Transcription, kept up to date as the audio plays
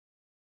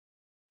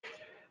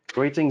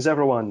Greetings,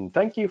 everyone.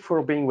 Thank you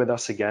for being with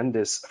us again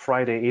this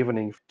Friday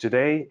evening.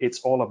 Today,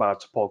 it's all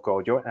about Polk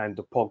Audio and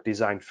the Polk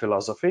design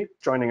philosophy.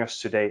 Joining us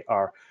today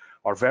are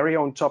our very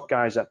own top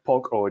guys at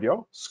Polk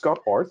Audio, Scott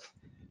Orth,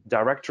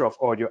 Director of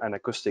Audio and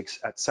Acoustics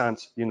at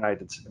Sound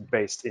United,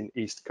 based in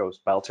East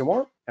Coast,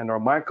 Baltimore, and our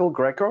Michael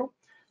Greco,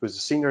 who's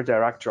the Senior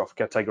Director of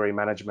Category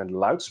Management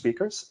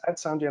Loudspeakers at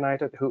Sound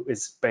United, who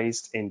is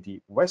based in the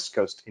West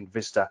Coast in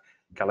Vista,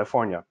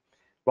 California.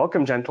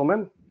 Welcome,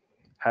 gentlemen.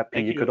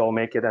 Happy you could all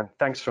make it, and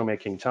thanks for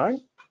making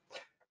time.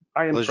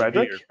 I am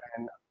Frederick,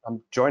 and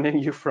I'm joining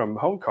you from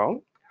Hong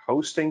Kong.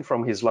 Hosting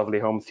from his lovely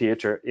home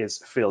theater is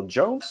Phil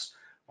Jones,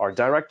 our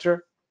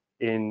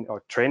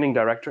training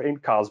director in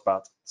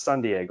Carlsbad,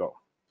 San Diego.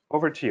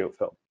 Over to you,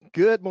 Phil.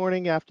 Good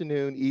morning,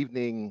 afternoon,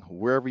 evening,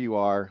 wherever you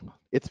are.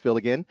 It's Phil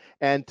again,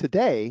 and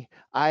today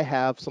I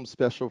have some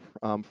special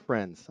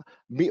friends.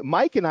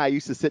 Mike and I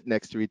used to sit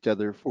next to each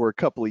other for a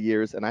couple of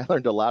years, and I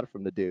learned a lot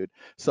from the dude.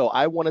 So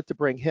I wanted to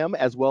bring him,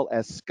 as well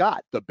as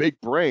Scott, the big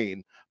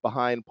brain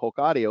behind Polk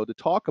Audio, to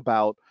talk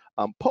about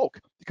Polk.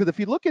 Because if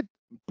you look at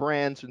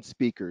brands and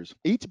speakers,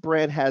 each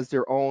brand has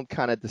their own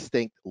kind of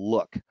distinct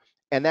look.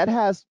 And that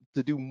has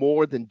to do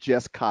more than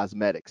just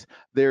cosmetics.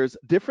 There's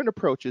different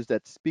approaches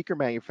that speaker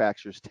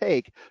manufacturers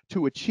take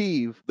to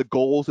achieve the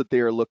goals that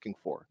they are looking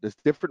for. There's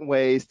different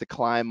ways to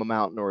climb a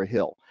mountain or a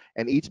hill,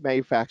 and each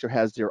manufacturer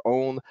has their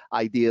own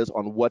ideas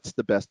on what's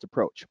the best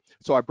approach.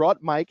 So I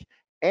brought Mike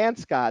and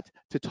Scott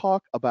to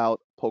talk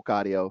about Polk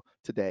Audio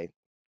today.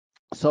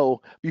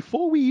 So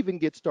before we even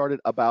get started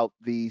about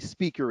the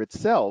speaker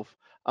itself,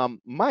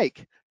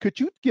 Mike,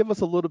 could you give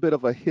us a little bit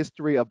of a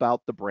history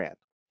about the brand?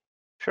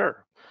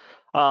 Sure.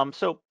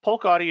 So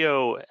Polk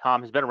Audio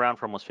has been around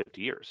for almost 50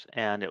 years,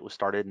 and it was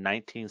started in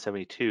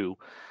 1972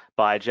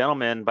 by a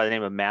gentleman by the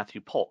name of Matthew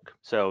Polk.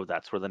 So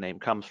that's where the name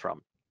comes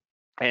from.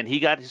 And he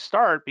got his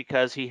start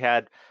because he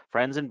had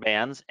friends in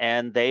bands,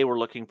 and they were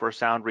looking for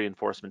sound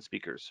reinforcement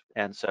speakers.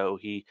 And so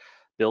he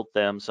built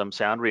them some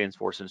sound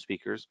reinforcement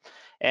speakers.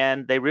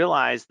 And they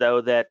realized, though,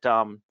 that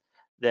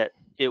that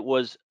it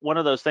was one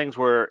of those things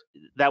where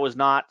that was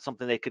not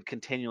something they could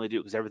continually do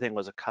because everything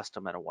was a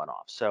custom and a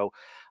one-off. So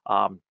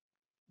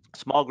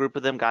small group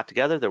of them got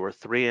together. There were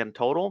 3 in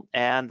total,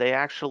 and they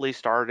actually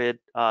started.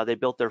 They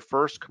built their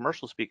first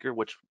commercial speaker,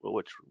 which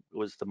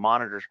was the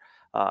Monitor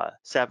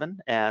 7,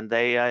 and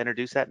they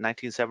introduced that in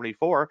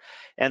 1974.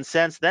 And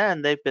since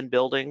then, they've been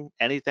building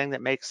anything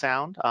that makes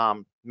sound.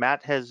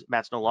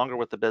 Matt's no longer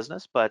with the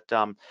business, but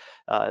the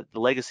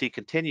legacy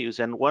continues.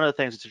 And one of the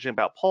things that's interesting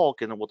about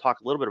Polk, and we'll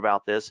talk a little bit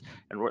about this,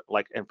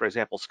 and for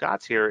example,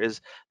 Scott's here,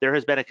 is there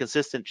has been a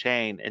consistent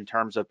chain in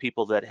terms of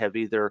people that have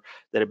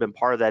been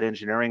part of that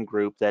engineering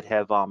group that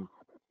have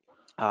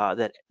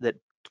that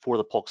for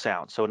the Polk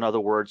sound. So in other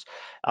words,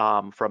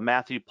 from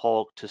Matthew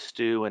Polk to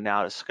Stu and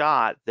now to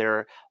Scott,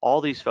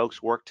 all these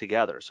folks work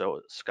together.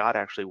 So Scott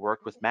actually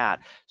worked with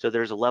Matt. So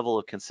there's a level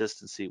of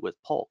consistency with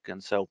Polk.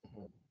 And so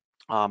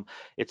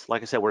it's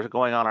like I said, we're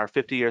going on our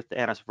 50th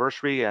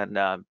anniversary in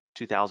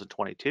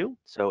 2022.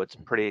 So it's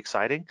pretty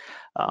exciting.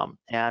 Polk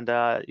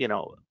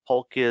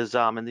is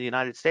in the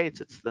United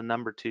States, it's the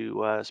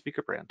 #2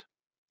 speaker brand.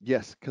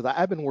 Yes, because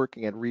I've been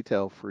working at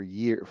retail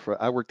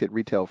I worked at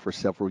retail for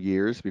several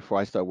years before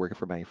I started working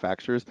for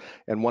manufacturers,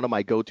 and one of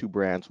my go-to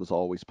brands was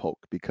always Polk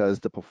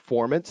because the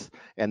performance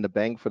and the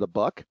bang for the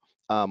buck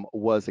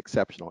was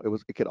exceptional.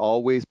 It could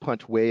always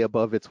punch way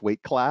above its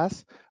weight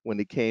class when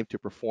it came to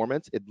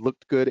performance. It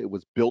looked good, it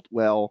was built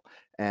well,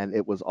 and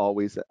it was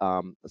always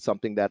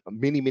something that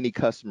many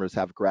customers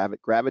have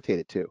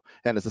gravitated to.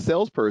 And as a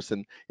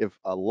salesperson, if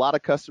a lot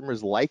of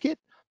customers like it,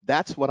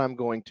 that's what I'm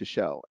going to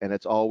show. And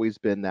it's always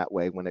been that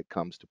way when it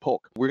comes to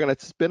Polk. We're going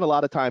to spend a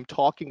lot of time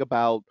talking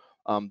about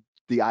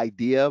the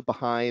idea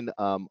behind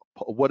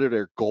what are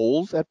their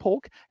goals at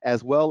Polk,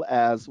 as well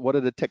as what are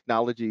the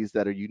technologies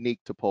that are unique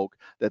to Polk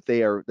that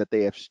they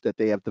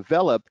have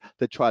developed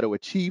to try to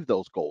achieve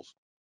those goals.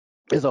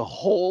 There's a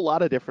whole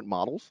lot of different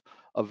models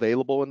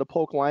available in the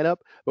Polk lineup,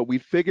 but we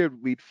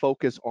figured we'd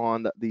focus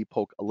on the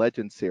Polk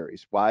Legend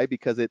series. Why?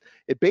 Because it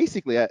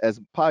basically, as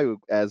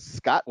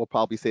Scott will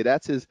probably say,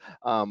 that's his.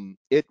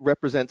 It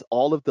represents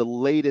all of the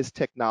latest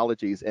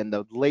technologies and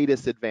the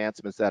latest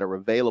advancements that are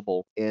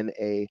available in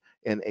a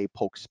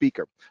Polk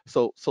speaker.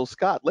 So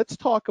Scott, let's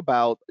talk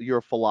about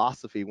your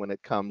philosophy when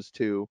it comes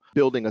to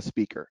building a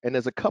speaker. And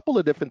there's a couple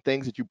of different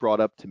things that you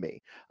brought up to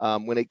me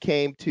when it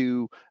came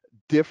to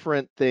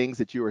different things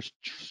that you are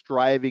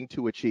striving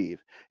to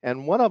achieve,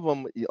 and one of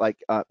them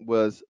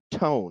was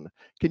tone.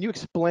 Can you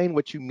explain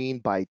what you mean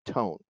by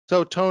tone?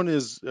 So tone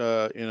is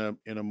in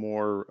a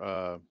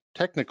more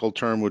technical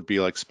term would be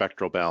like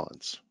spectral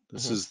balance.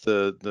 This is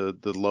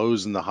the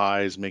lows and the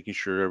highs, making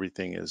sure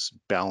everything is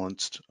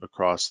balanced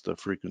across the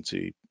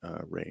frequency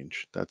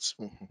range. That's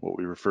what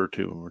we refer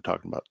to when we're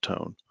talking about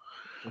tone.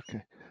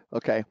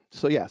 Okay.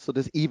 So yeah, so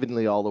this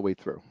evenly all the way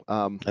through.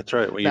 That's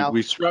right.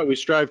 We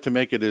strive to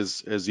make it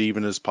as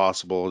even as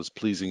possible, as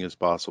pleasing as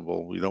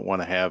possible. We don't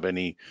want to have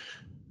any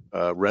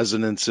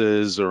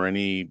resonances or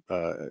any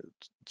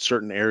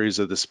certain areas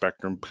of the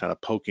spectrum kind of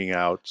poking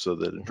out so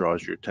that it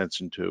draws your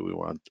attention to it. We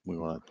want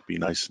it to be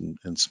nice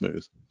and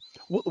smooth.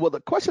 Well,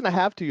 the question I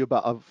have to you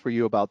for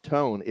you about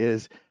tone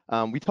is,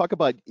 we talk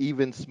about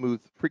even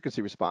smooth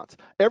frequency response.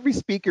 Every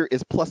speaker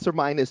is plus or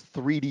minus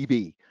 3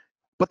 dB,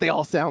 but they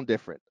all sound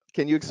different.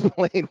 Can you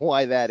explain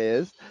why that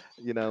is?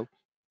 You know.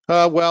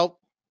 Well,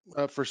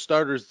 for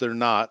starters, they're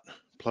not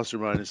plus or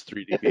minus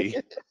 3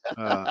 dB,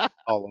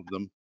 all of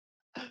them.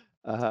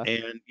 Uh-huh.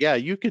 And yeah,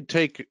 you could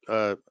take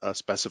a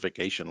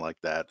specification like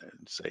that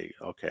and say,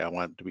 okay, I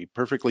want it to be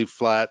perfectly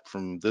flat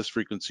from this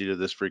frequency to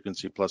this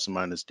frequency plus or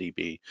minus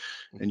dB.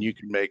 And you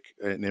can make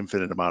an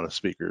infinite amount of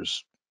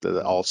speakers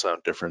that all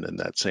sound different in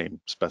that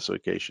same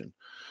specification.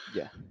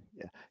 Yeah,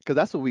 yeah, because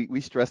that's what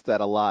we stress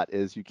that a lot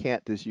is you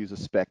can't just use a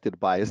spec to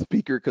buy a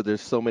speaker because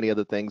there's so many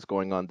other things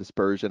going on,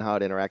 dispersion, how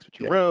it interacts with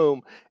your Yeah.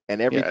 room,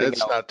 and everything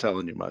It's else. not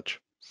telling you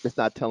much. It's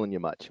not telling you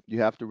much.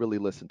 You have to really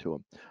listen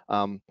to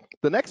them.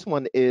 The next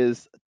one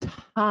is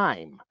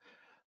time.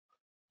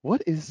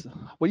 What do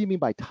you mean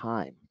by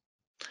time?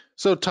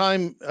 So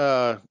time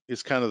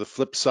is kind of the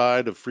flip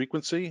side of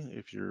frequency,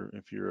 if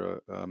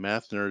you're a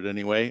math nerd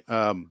anyway.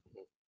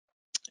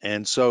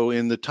 And so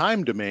in the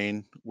time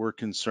domain, we're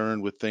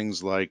concerned with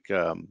things like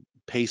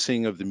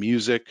pacing of the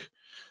music,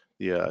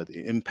 the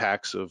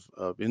impacts of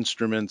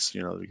instruments.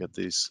 You know, we got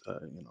these,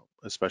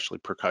 especially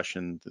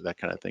percussion, that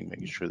kind of thing,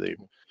 making sure they've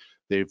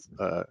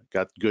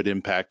got good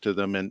impact to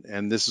them.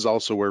 And this is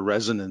also where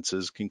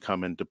resonances can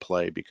come into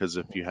play, because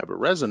if you have a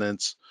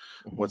resonance,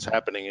 what's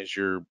happening is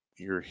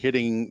you're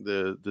hitting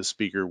the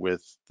speaker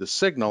with the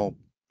signal,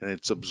 and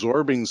it's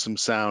absorbing some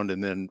sound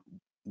and then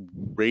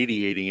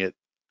radiating it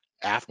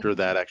after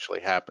that actually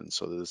happens.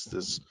 So there's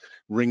this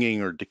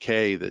ringing or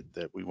decay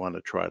that we want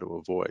to try to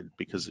avoid,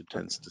 because it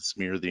tends to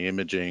smear the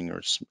imaging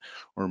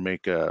or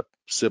make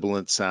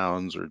sibilant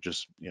sounds, or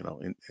just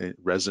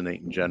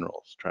resonate in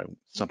general. It's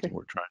something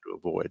we're trying to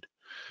avoid.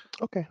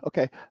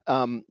 Okay.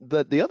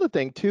 The other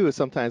thing too is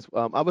sometimes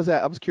I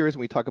was curious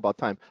when we talk about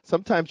time.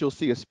 Sometimes you'll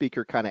see a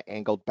speaker kind of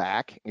angled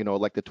back,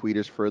 like the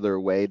tweeter's further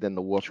away than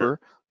the woofer. Sure.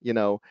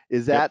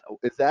 Is Yep.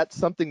 that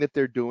something that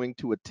they're doing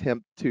to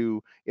attempt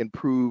to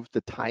improve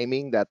the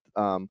timing? That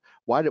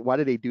why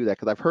do they do that?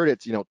 Because I've heard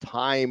it's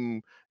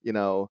time,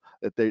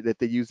 that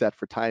they use that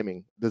for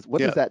timing. Does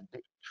that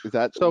is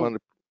that So one?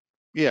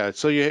 yeah,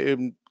 so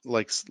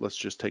let's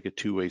just take a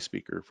two-way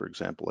speaker, for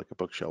example, like a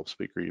bookshelf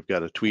speaker. You've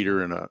got a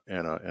tweeter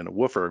and a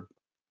woofer.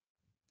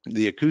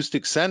 The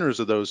acoustic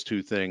centers of those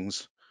two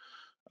things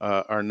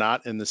are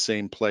not in the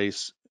same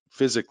place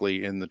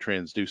physically in the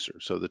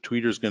transducer. So the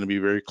tweeter is going to be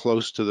very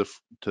close to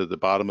the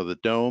bottom of the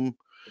dome,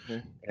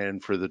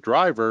 and for the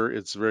driver,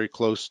 it's very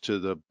close to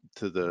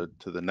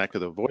the neck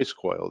of the voice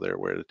coil there,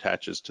 where it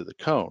attaches to the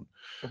cone.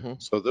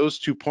 So those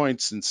 2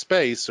 points in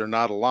space are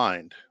not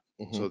aligned.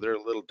 So they're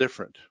a little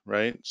different,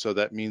 right? So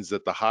that means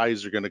that the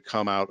highs are going to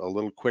come out a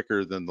little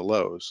quicker than the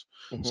lows.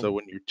 So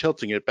when you're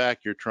tilting it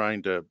back, you're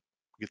trying to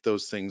get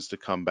those things to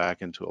come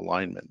back into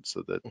alignment,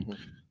 so that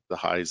the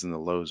highs and the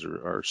lows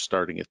are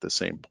starting at the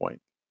same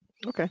point.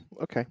 Okay,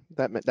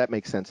 that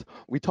makes sense.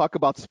 We talk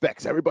about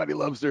specs. Everybody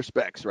loves their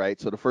specs, right?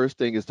 So the first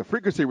thing is the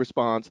frequency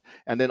response,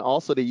 and then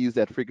also they use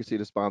that frequency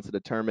response to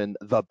determine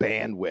the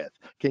bandwidth.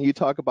 Can you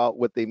talk about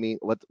what they mean,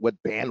 what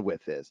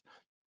bandwidth is?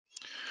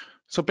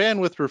 So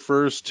bandwidth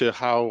refers to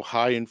how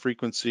high in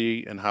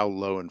frequency and how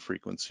low in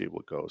frequency it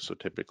will go. So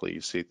typically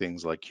you see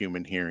things like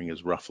human hearing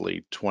is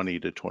roughly 20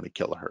 to 20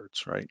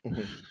 kilohertz, right?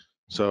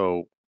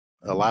 So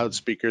a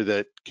loudspeaker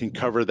that can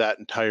cover that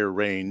entire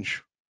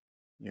range,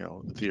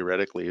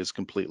 theoretically is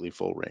completely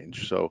full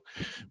range. So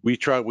we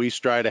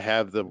strive to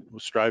have the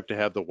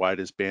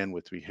widest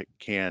bandwidth we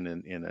can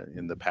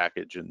in the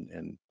package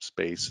and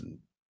space and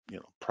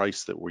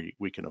price that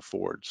we can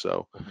afford.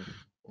 So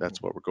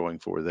that's what we're going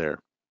for there.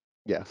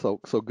 Yeah, so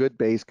good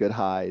bass, good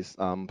highs.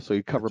 So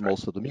you cover That's right.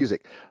 most of the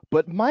music.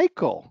 But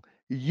Michael,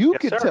 you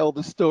Yes, could sir. tell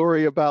the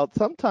story about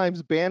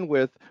sometimes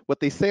bandwidth. What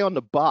they say on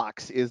the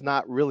box is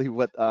not really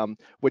what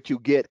you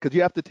get, because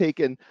you have to take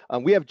in.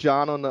 We have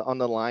John on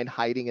the line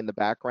hiding in the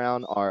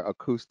background, our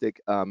acoustic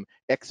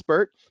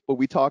expert. But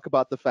we talk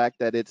about the fact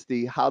that it's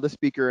how the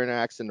speaker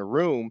interacts in the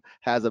room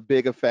has a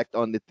big effect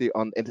on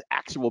on its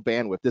actual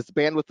bandwidth.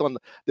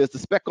 There's the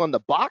spec on the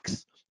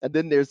box, and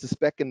then there's the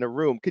spec in the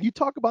room. Can you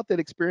talk about that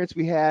experience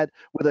we had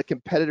with a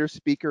competitor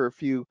speaker a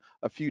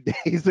few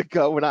days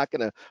ago? We're not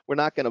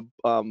gonna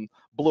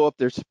blow up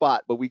their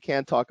spot, but we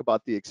can talk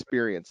about the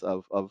experience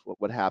of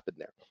what happened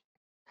there.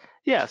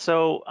 Yeah,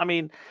 so I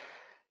mean,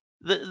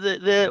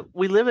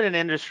 we live in an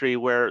industry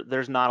where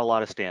there's not a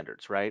lot of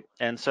standards, right?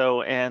 And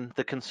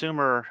the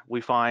consumer,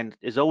 we find,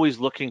 is always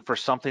looking for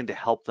something to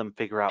help them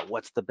figure out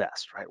what's the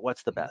best, right?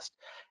 What's the best?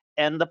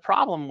 And the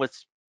problem with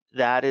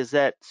that is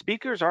that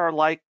speakers are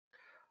like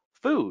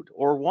food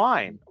or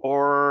wine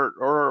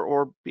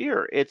or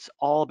beer. It's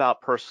all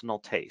about personal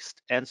taste.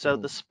 And so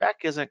the spec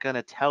isn't going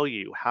to tell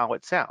you how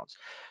it sounds.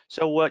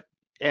 So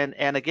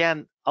and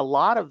again, a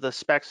lot of the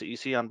specs that you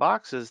see on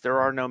boxes, there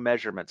are no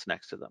measurements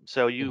next to them.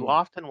 So you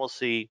often will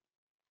see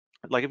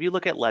Like if you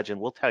look at Legend,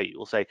 we'll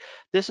say,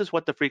 this is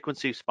what the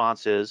frequency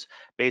response is,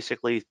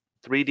 basically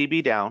 3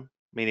 dB down,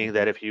 meaning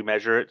that if you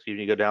measure it,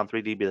 you go down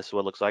 3 dB, this is what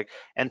it looks like,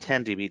 and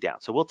 10 dB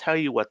down. So we'll tell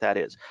you what that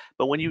is.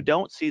 But when you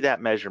don't see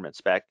that measurement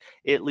spec,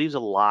 it leaves a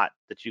lot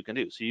that you can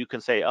do. So you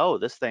can say, oh,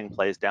 this thing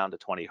plays down to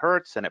 20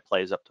 hertz and it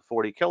plays up to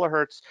 40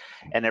 kilohertz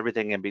and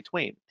everything in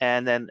between.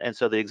 And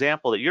so the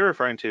example that you're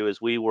referring to is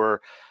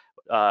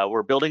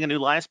we're building a new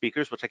line of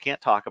speakers, which I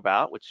can't talk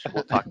about, which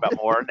we'll talk about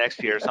more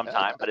next year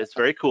sometime, but it's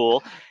very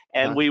cool.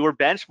 And we were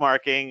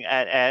benchmarking,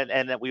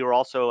 and that we were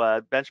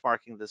also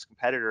benchmarking this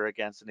competitor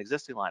against an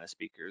existing line of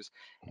speakers.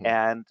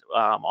 And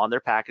on their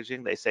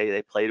packaging, they say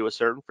they play to a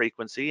certain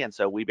frequency. And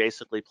so we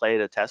basically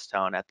played a test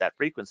tone at that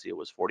frequency. It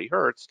was 40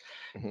 hertz.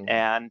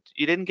 And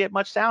you didn't get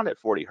much sound at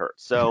 40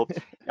 hertz. So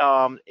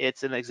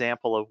it's an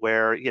example of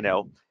where,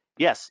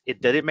 yes,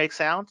 did it make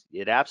sound?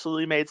 It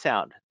absolutely made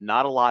sound.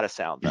 Not a lot of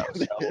sound though.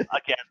 So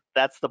again,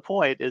 that's the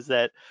point, is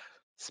that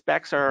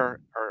specs are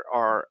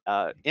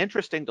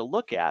interesting to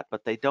look at,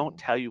 but they don't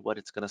tell you what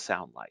it's going to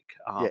sound like.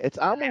 Yeah, it's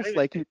almost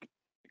like go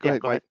Yeah,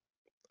 ahead, go ahead.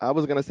 Mike. I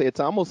was gonna say it's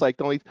almost like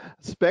the only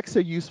specs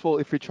are useful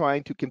if you're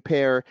trying to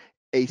compare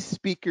a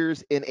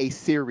speakers in a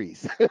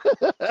series.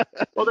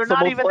 Well, they're So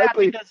not most even that,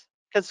 likely,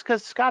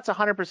 because Scott's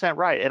 100%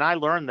 right, and I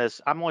learned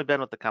this. I've only been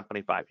with the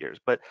company 5 years,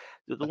 but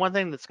the one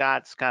thing that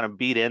Scott's kind of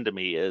beat into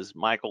me is,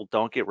 Michael,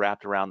 don't get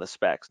wrapped around the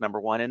specs. Number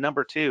one, and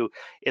number two,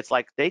 it's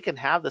like they can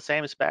have the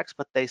same specs,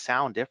 but they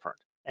sound different,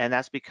 and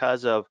that's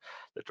because of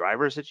the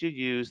drivers that you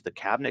use, the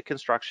cabinet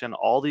construction,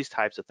 all these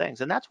types of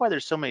things, and that's why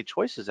there's so many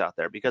choices out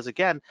there. Because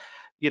again,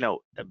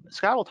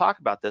 Scott will talk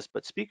about this,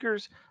 but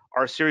speakers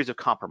are a series of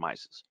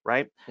compromises,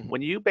 right?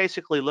 When you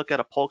basically look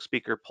at a Polk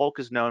speaker, Polk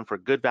is known for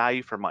good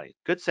value for money,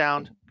 good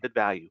sound, good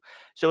value.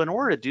 So in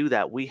order to do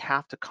that, we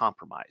have to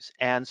compromise.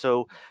 And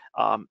so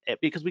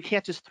because we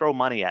can't just throw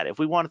money at it. If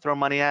we want to throw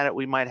money at it,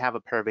 we might have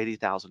a pair of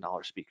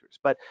 $80,000 speakers,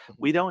 but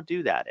we don't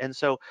do that. And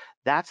so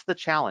that's the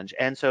challenge.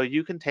 And so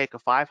you can take a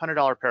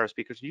 $500 pair of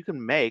speakers, you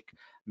can make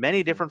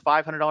many different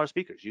 $500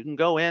 speakers. You can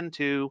go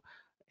into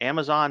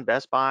Amazon,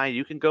 Best Buy,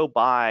 you can go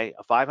buy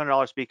a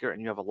 $500 speaker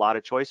and you have a lot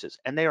of choices,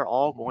 and they are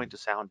all going to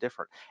sound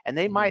different, and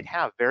they might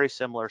have very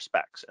similar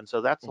specs. And so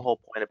that's the whole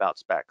point about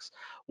specs.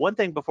 One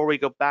thing before we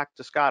go back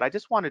to Scott, I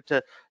just wanted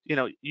to,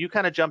 you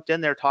kind of jumped in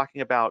there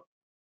talking about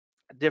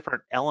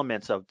different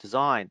elements of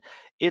design.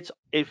 If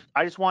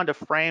I just wanted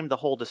to frame the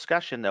whole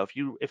discussion though,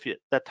 if you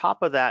the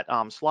top of that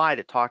slide,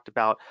 it talked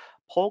about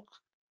Polk's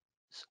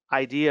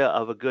idea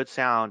of a good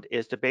sound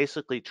is to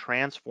basically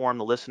transform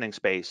the listening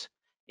space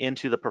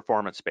into the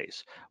performance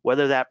space,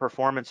 whether that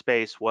performance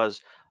space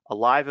was a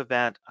live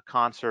event, a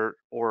concert,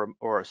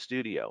 or a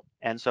studio.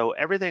 And so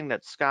everything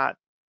that Scott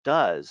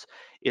does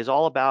is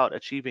all about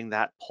achieving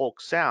that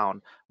Polk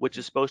sound, which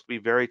is supposed to be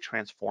very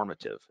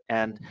transformative.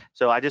 And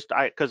so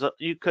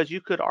because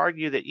you could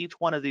argue that each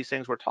one of these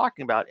things we're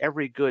talking about,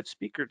 every good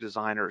speaker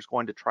designer is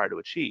going to try to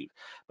achieve,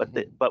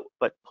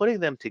 but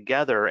putting them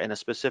together in a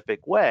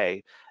specific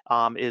way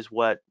is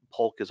what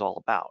Polk is all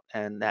about,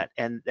 and that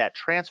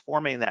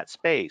transforming that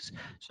space.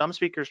 Some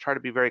speakers try to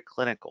be very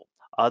clinical.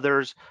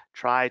 Others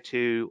try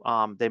to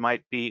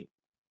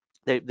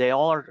they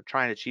all are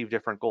trying to achieve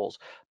different goals.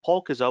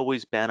 Polk has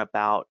always been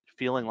about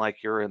feeling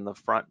like you're in the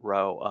front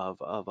row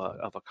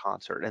of a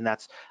concert, and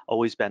that's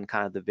always been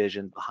kind of the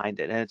vision behind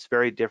it. And it's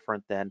very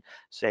different than,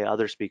 say,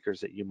 other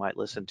speakers that you might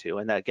listen to.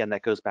 And again,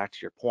 that goes back to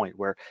your point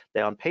where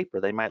on paper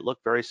they might look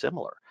very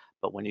similar,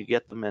 but when you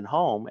get them in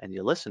home and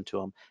you listen to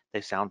them, they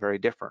sound very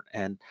different.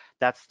 And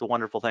that's the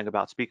wonderful thing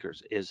about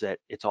speakers, is that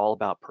it's all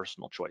about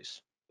personal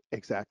choice.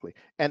 exactly.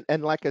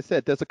 And like I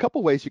said, there's a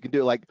couple ways you can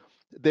do it. Like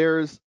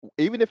there's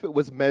even if it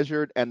was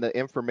measured and the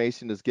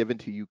information is given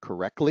to you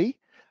correctly,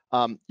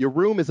 your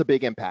room is a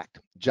big impact.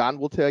 John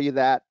will tell you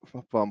that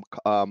from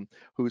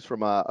who's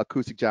from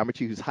Acoustic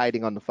Geometry, who's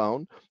hiding on the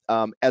phone,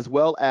 as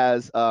well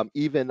as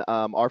even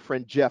our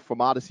friend Jeff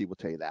from Odyssey will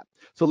tell you that.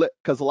 So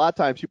because a lot of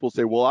times people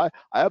say, well, I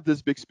have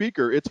this big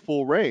speaker, it's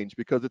full range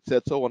because it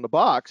said so on the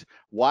box.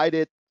 Why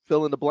did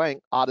fill in the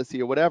blank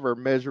Odyssey or whatever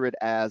measure it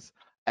as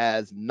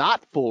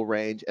not full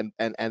range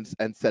and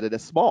set it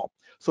as small?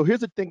 So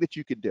here's the thing that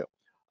you can do.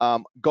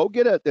 Go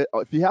get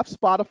if you have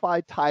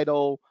Spotify,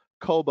 Tidal,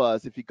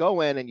 Qobuz, if you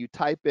go in and you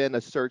type in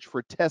a search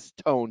for test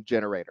tone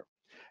generator,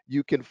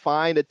 you can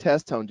find a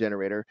test tone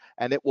generator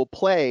and it will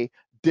play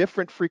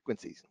different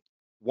frequencies: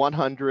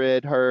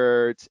 100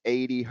 hertz,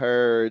 80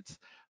 hertz,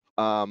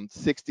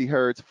 60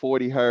 hertz,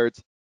 40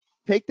 hertz.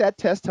 Take that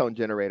test tone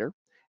generator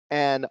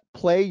and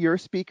play your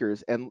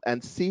speakers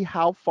and see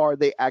how far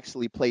they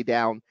actually play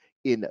down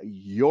in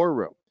your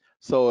room.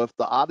 So if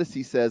the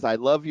Odyssey says, I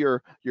love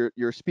your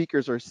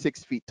speakers are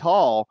 6 feet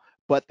tall,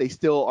 but they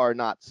still are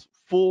not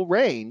full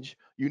range,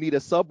 you need a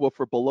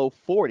subwoofer below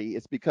 40.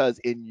 It's because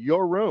in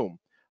your room,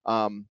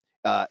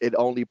 it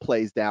only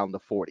plays down to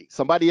 40.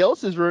 Somebody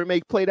else's room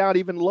may play down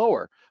even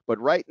lower, but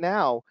right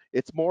now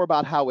it's more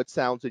about how it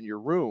sounds in your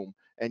room.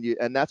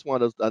 And that's one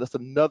of those. That's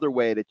another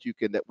way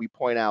that we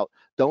point out.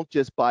 Don't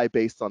just buy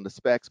based on the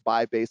specs.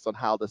 Buy based on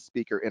how the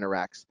speaker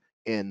interacts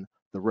in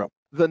the room.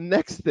 The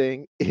next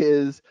thing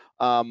is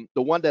the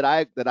one that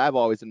I've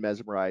always been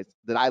mesmerized,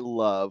 that I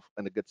love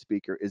in a good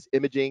speaker, is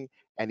imaging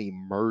and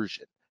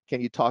immersion.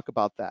 Can you talk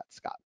about that,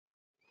 Scott?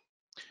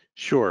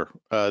 Sure.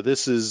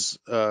 This is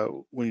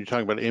when you're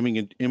talking about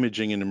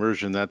imaging and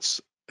immersion.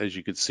 That's, as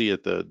you can see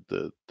at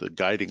the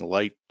guiding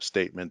light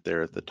statement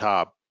there at the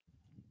top.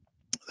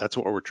 That's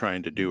what we're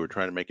trying to do. We're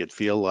trying to make it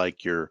feel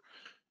like you're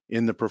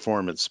in the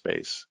performance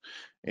space,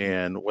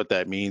 and what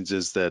that means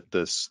is that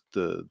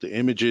the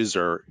images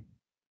are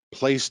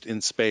placed in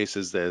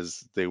spaces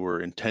as they were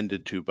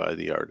intended to by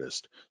the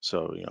artist.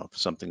 So, you know, if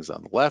something's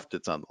on the left,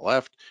 it's on the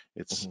left.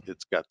 It's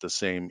got the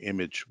same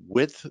image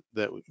width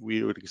that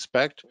we would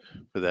expect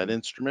for that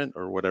instrument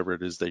or whatever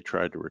it is they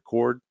tried to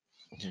record.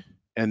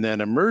 And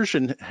then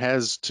immersion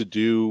has to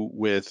do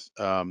with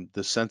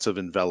the sense of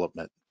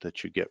envelopment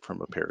that you get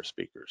from a pair of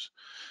speakers.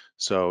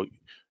 So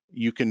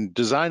you can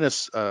design a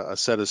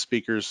set of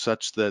speakers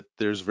such that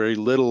there's very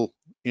little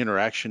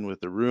interaction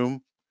with the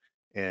room,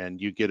 and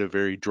you get a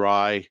very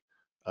dry,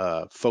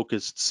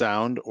 focused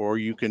sound, or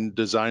you can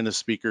design a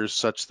speaker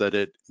such that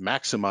it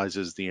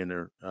maximizes the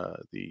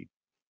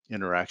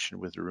interaction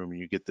with the room, and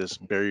you get this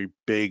very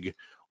big,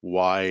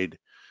 wide,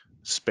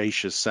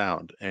 spacious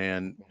sound.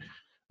 And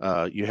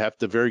you have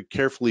to very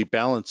carefully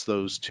balance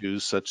those two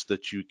such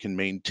that you can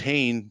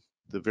maintain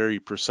the very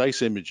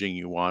precise imaging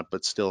you want,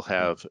 but still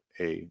have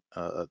the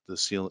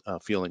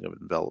feeling of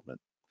envelopment.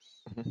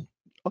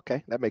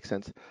 Okay, that makes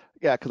sense.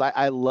 Yeah, because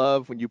I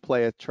love when you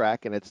play a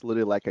track and it's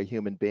literally like a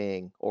human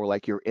being, or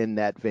like you're in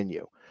that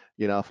venue.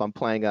 You know, if I'm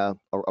playing a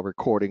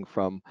recording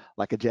from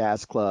like a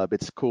jazz club,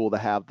 it's cool to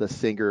have the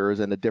singers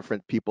and the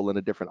different people in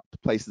the different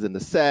places in the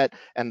set,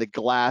 and the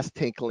glass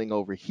tinkling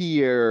over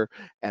here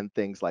and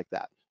things like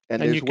that.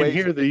 And And there's you can ways.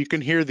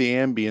 hear the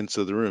ambience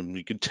of the room.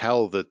 You can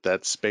tell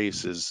that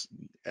space is,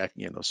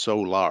 you know, so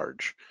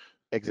large.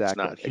 It's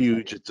Exactly. not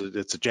huge.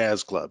 It's a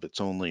jazz club.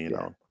 It's only, you Yeah.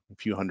 know, a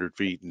few hundred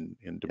feet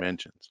in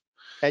dimensions.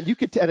 And you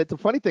could, and it's the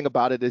funny thing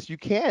about it is you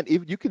can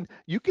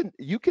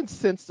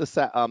sense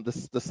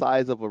the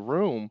size of a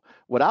room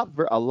without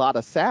a lot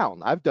of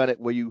sound. I've done it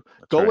where you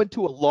That's go right.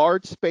 into a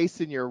large space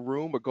in your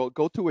room, or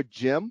go to a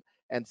gym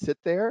and sit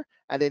there,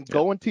 and then Yeah,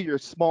 go into your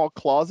small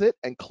closet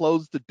and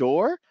close the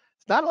door.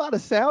 It's not a lot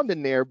of sound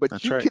in there, but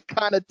that's you right. can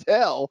kind of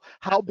tell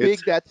how It's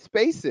big that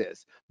space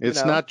is, you it's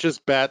know. not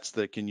just bats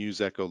that can use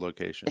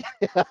echolocation.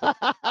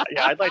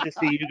 Yeah, I'd like to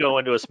see you go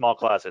into a small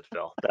closet,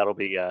 Phil. That'll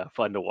be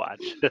fun to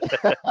watch.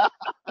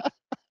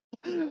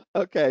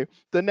 Okay,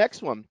 the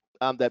next one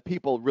that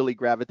people really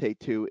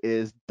gravitate to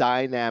is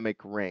dynamic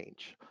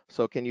range.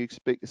 So can you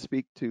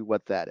speak to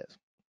what that is?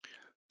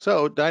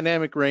 So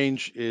dynamic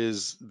range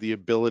is the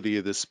ability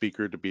of the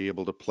speaker to be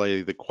able to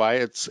play the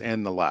quiets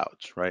and the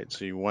louds, right?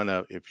 So you want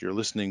to, if you're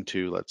listening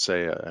to, let's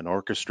say, an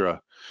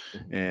orchestra,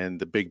 and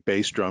the big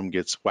bass drum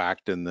gets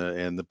whacked and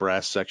the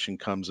brass section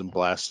comes and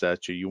blasts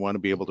at you, you want to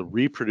be able to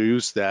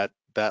reproduce that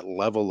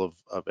level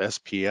of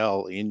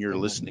SPL in your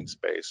listening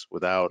space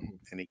without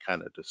any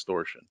kind of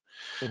distortion.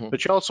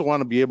 But you also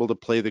want to be able to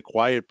play the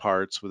quiet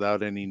parts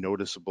without any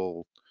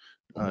noticeable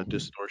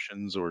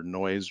distortions or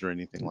noise or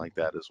anything like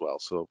that as well.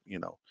 So, you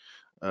know,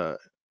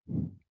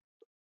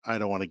 I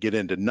don't want to get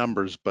into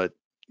numbers, but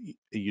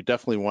you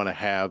definitely want to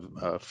have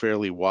a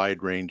fairly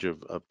wide range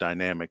of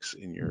dynamics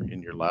in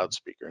your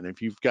loudspeaker. And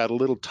if you've got a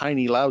little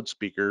tiny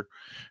loudspeaker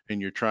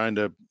and you're trying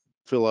to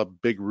fill up a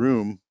big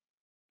room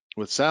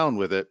with sound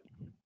with it,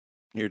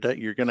 you're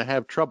going to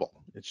have trouble.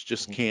 It's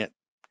just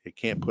it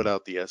can't put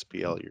out the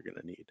SPL you're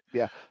going to need.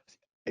 Yeah,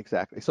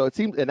 exactly. So it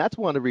seems, and that's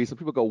one of the reasons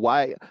people go,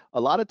 why?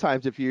 A lot of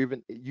times, if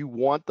you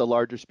want the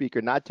larger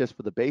speaker, not just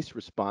for the bass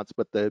response,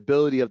 but the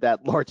ability of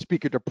that large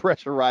speaker to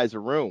pressurize a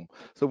room.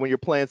 So when you're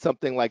playing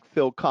something like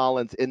Phil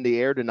Collins' "In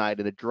the Air Tonight"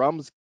 and the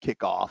drums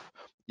kick off,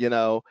 you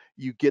know,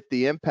 you get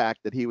the impact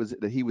that he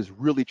was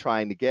really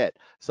trying to get.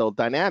 So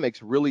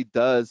dynamics really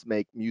does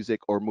make music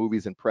or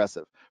movies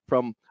impressive.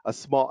 From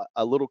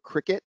a little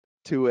cricket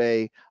to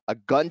a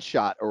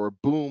gunshot or a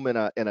boom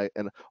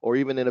or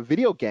even in a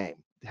video game,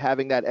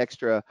 having that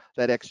extra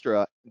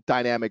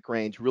dynamic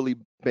range really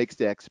makes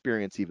the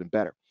experience even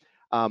better.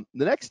 The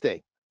next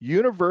thing,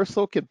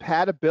 universal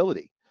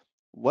compatibility.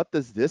 What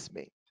does this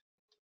mean?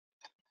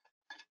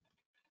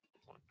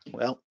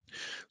 Well,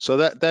 so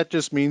that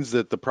just means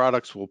that the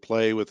products will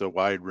play with a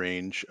wide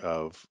range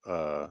of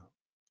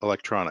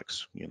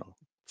electronics, you know,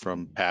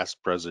 from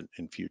past, present,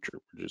 and future.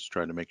 We're just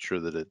trying to make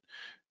sure that it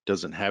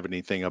doesn't have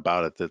anything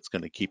about it that's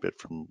going to keep it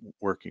from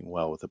working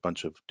well with a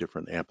bunch of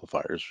different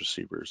amplifiers,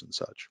 receivers, and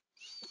such.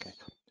 Okay.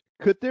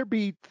 Could there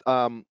be?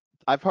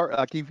 I've heard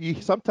like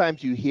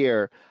sometimes you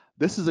hear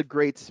this is a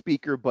great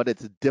speaker, but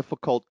it's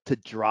difficult to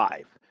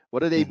drive.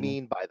 What do they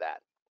mean by that?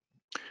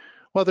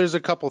 Well, there's a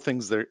couple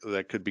things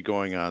that could be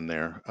going on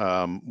there.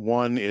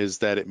 One is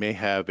that it may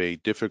have a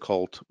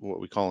difficult,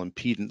 what we call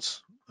impedance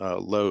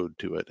load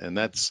to it, and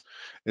it's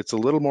a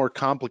little more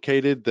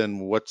complicated than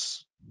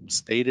what's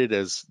stated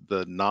as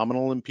the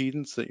nominal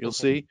impedance that you'll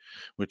see,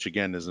 which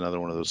again is another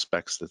one of those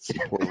specs that's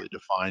poorly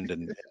defined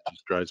and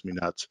just drives me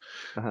nuts.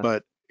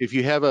 But if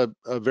you have a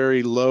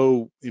very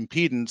low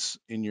impedance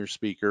in your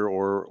speaker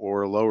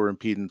or a lower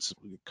impedance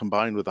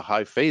combined with a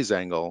high phase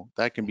angle,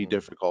 that can be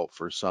difficult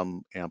for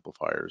some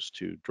amplifiers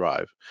to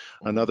drive.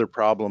 Another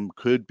problem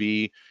could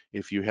be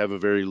if you have a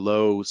very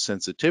low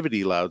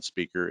sensitivity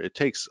loudspeaker, it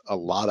takes a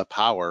lot of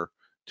power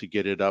to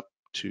get it up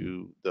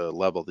to the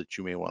level that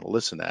you may want to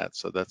listen at.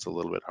 So that's a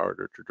little bit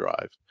harder to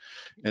drive.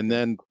 And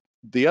then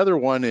the other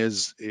one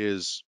is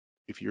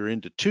if you're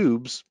into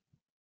tubes,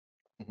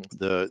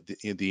 the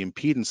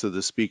impedance of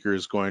the speaker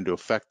is going to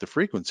affect the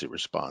frequency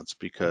response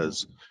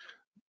because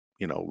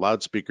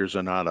loudspeakers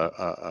are not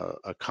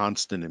a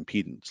constant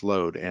impedance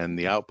load, and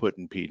the output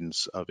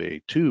impedance of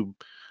a tube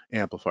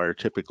amplifier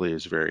typically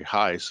is very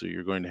high, so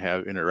you're going to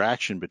have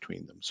interaction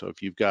between them. So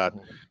if you've got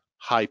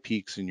high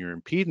peaks in your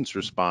impedance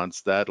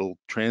response, that'll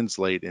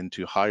translate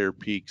into higher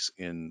peaks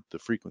in the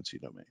frequency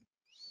domain.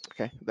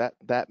 Okay,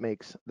 that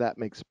makes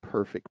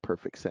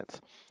perfect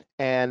sense.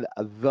 And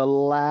the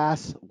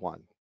last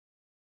one,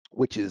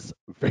 which is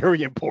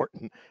very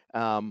important,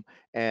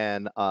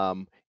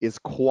 is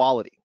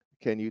quality.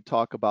 Can you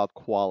talk about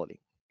quality?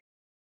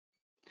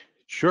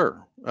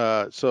 Sure.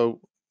 So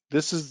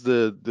this is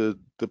the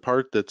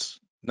part that's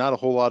not a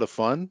whole lot of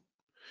fun,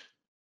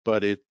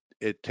 but it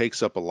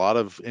takes up a lot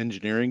of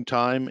engineering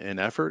time and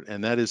effort,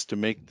 and that is to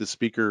make the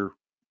speaker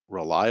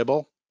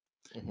reliable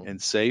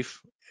and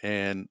safe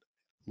and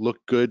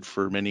look good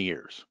for many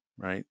years,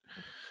 right?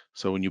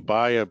 So when you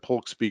buy a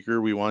Polk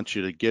speaker, we want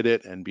you to get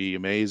it and be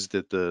amazed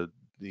at the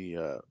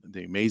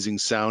amazing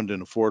sound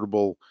and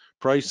affordable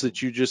price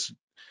that you just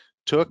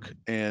took,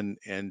 and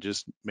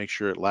just make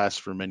sure it lasts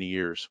for many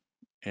years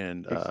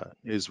and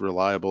is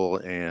reliable,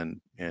 and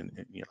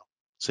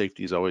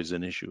safety is always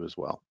an issue as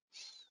well.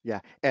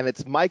 Yeah, and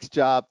it's Mike's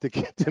job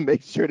to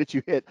make sure that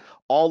you hit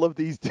all of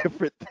these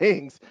different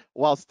things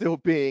while still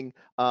being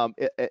at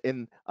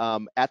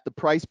the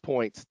price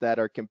points that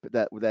are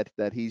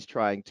that he's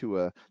trying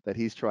to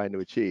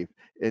achieve.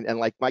 And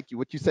like Mike,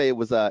 what you say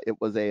it's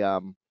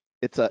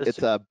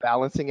a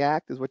balancing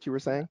act, is what you were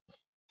saying?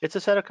 It's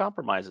a set of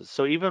compromises.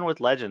 So even with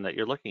Legend that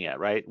you're looking at,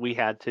 right? We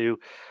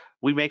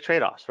make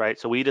trade-offs, right?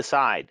 So we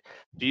decide,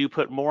 do you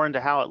put more into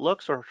how it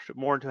looks or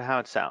more into how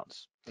it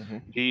sounds?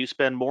 Do you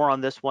spend more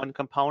on this one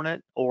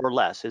component or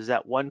less? Is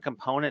that one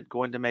component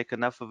going to make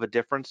enough of a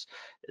difference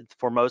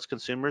for most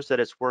consumers that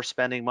it's worth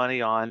spending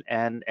money on?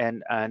 And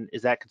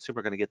is that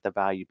consumer going to get the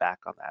value back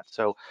on that?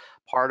 So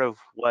part of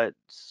what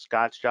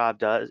Scott's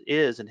job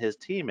and his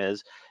team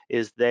is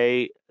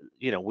they,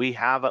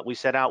 we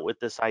set out with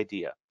this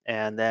idea,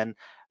 and then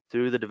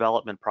through the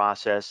development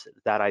process,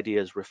 that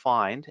idea is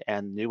refined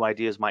and new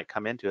ideas might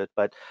come into it.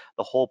 But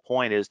the whole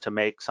point is to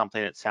make something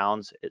that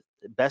sounds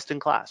best in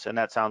class. And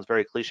that sounds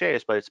very cliche,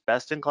 but it's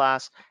best in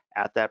class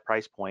at that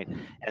price point.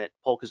 And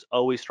Polk has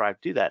always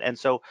strived to do that. And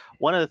so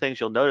one of the things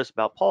you'll notice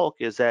about Polk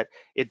is that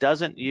it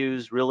doesn't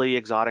use really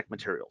exotic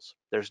materials.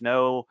 There's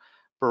no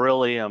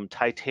beryllium,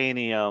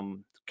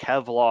 titanium,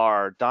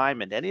 Kevlar,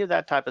 diamond, any of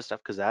that type of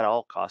stuff, because that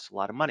all costs a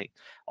lot of money.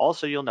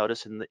 Also, you'll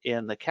notice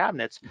in the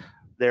cabinets,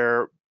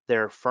 they're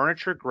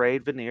furniture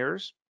grade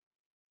veneers.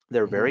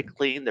 They're very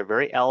clean, they're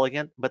very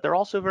elegant, but they're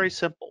also very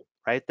simple,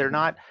 right? They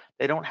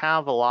don't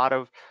have a lot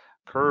of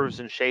curves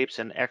and shapes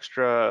and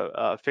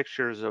extra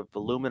fixtures of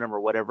aluminum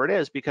or whatever it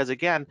is, because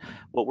again,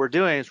 what we're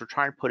doing is we're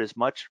trying to put as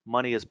much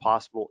money as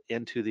possible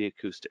into the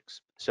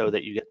acoustics so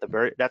that you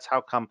get that's how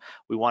come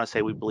we want to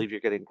say we believe you're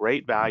getting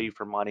great value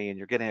for money and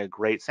you're getting a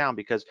great sound,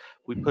 because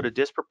we put a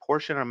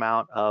disproportionate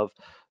amount of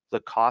the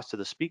cost of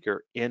the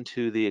speaker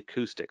into the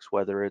acoustics,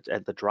 whether it's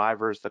at the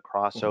drivers, the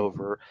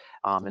crossover,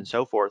 and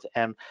so forth.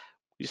 And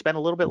you spend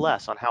a little bit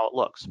less on how it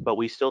looks, but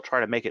we still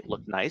try to make it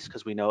look nice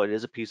because we know it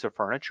is a piece of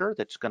furniture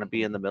that's going to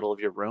be in the middle of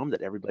your room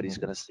that everybody's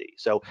going to see.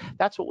 So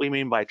that's what we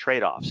mean by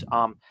trade-offs.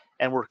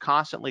 And we're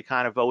constantly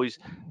kind of always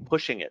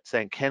pushing it,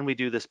 saying, can we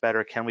do this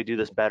better? Can we do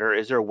this better?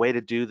 Is there a way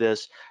to do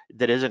this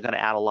that isn't going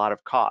to add a lot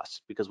of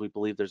costs, because we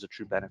believe there's a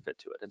true benefit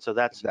to it? And so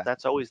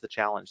that's always the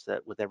challenge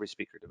that with every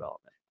speaker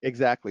development.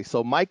 Exactly.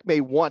 So Mike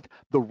may want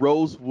the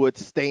rosewood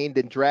stained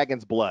in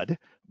dragon's blood,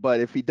 but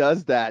if he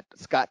does that,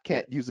 Scott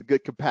can't use a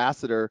good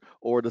capacitor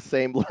or the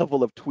same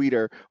level of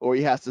tweeter, or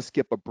he has to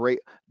skip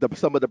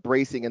some of the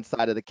bracing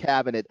inside of the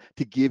cabinet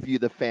to give you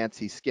the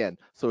fancy skin.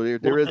 So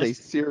there is a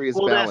serious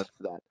balance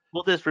to that.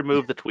 We'll just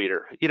remove the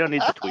tweeter. You don't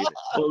need the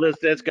tweeter.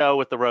 Let's go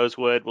with the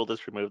rosewood. We'll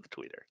just remove the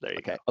tweeter. There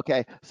you go.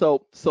 Okay.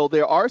 So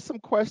there are some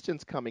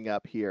questions coming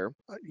up here.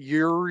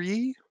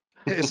 Yuri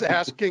is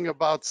asking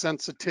about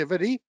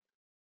sensitivity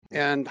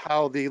and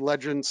how the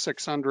Legend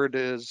 600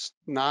 is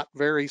not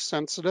very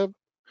sensitive.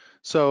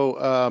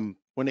 So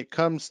when it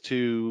comes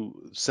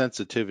to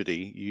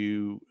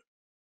sensitivity,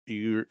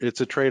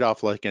 it's a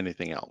trade-off like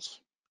anything else.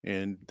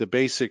 And the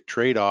basic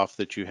trade-off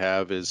that you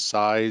have is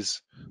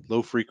size,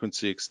 low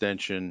frequency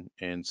extension,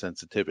 and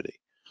sensitivity.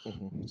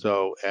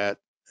 So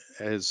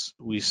as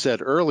we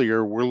said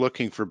earlier, we're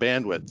looking for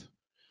bandwidth.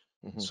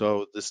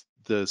 So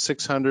the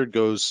 600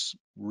 goes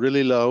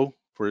really low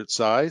for its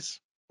size,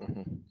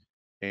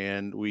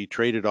 and we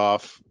traded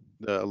off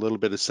a little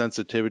bit of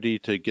sensitivity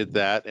to get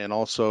that, and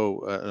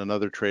also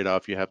another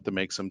trade-off you have to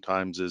make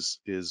sometimes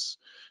is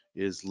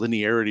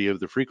linearity of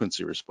the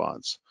frequency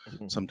response.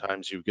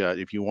 Sometimes you've got,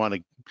 if you want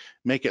to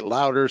make it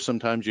louder,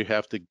 sometimes you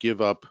have to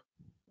give up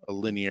a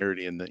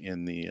linearity in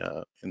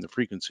the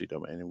frequency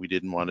domain, and we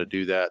didn't want to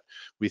do that.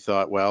 We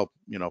thought, well,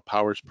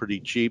 power's pretty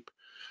cheap.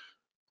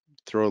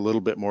 Throw a little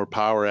bit more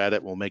power at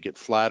it. We'll make it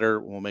flatter.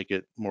 We'll make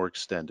it more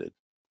extended.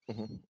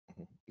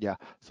 Yeah.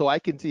 So I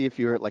can see, if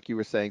you're, like you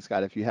were saying,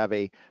 Scott, if you have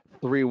a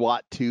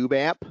 3-watt tube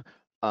amp,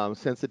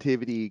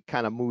 sensitivity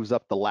kind of moves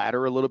up the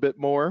ladder a little bit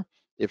more.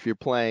 If you're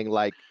playing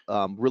like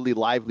really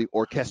lively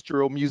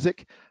orchestral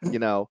music,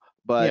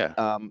 but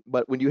Yeah.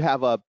 But when you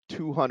have a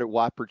 200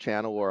 watt per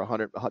channel or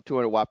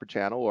 200 watt per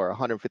channel or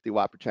 150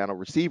 watt per channel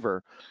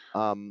receiver,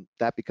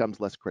 that becomes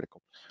less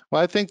critical.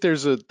 Well, I think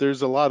there's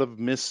a lot of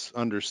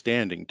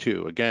misunderstanding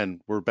too.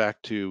 Again, we're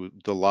back to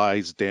the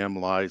lies, damn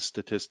lies,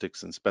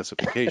 statistics and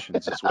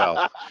specifications as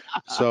well.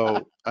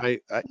 So I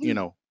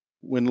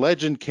when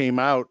Legend came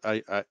out,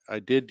 I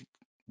did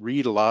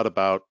read a lot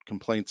about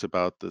complaints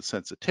about the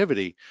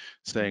sensitivity,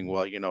 saying,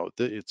 well,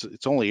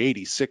 it's only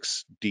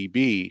 86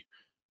 dB.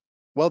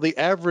 Well, the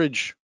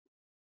average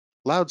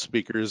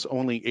loudspeaker is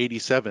only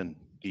 87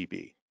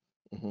 dB.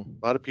 A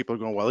lot of people are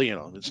going, well,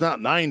 it's not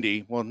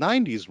 90. Well,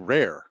 90 is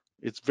rare.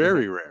 It's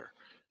very rare.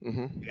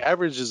 The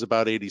average is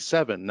about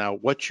 87. Now,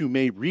 what you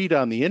may read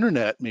on the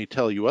internet may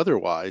tell you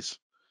otherwise,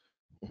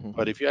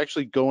 but if you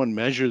actually go and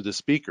measure the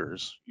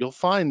speakers, you'll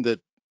find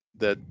that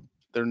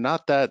they're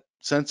not that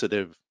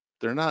sensitive.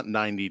 They're not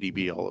 90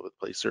 dB all over the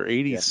place. They're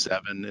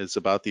 87 is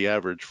about the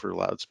average for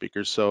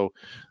loudspeakers. So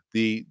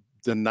the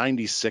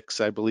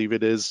 96, I believe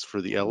it is,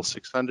 for the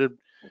L600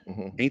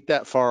 ain't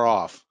that far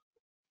off.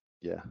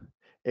 Yeah.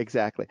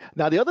 Exactly.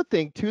 Now, the other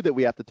thing too that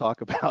we have to talk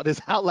about is,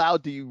 how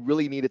loud do you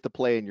really need it to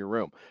play in your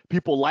room?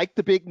 People like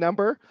the big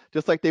number,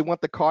 just like they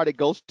want the car that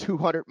goes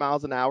 200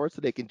 miles an hour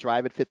so they can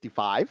drive at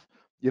 55.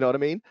 You know what I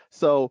mean?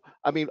 So,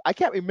 I mean, I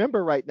can't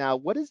remember right now.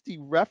 What is the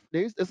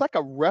there's like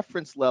a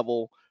reference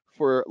level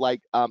for,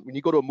 like, when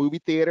you go to a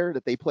movie theater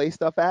that they play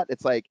stuff at.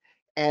 It's like,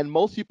 and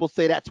most people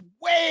say that's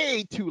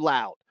way too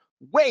loud,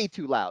 way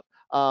too loud.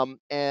 So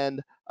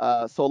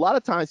a lot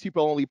of times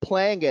people are only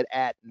playing it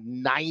at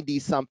 90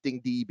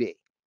 something dB,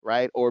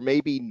 right? Or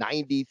maybe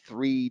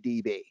 93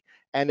 dB.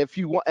 And if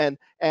you want, and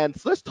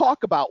so let's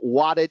talk about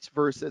wattage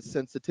versus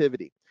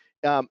sensitivity.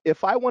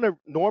 If I want to,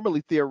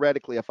 normally,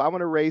 theoretically, if I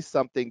want to raise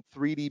something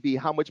 3 dB,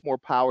 how much more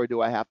power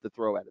do I have to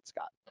throw at it,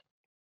 Scott?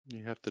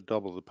 You have to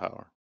double the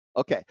power.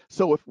 Okay,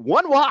 so if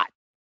 1 watt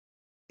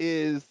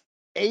is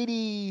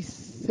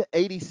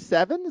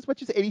 87, is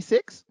what you say,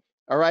 86,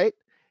 all right?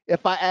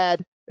 If I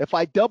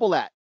double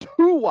that,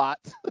 2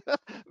 watts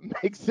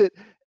makes it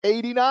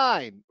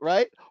 89,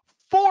 right?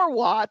 4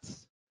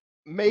 watts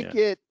make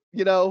it,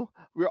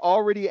 we're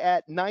already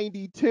at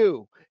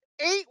 92.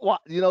 8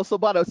 watts,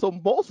 so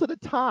most of the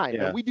time,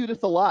 and we do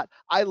this a lot.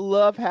 I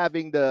love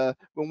having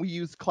when we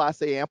use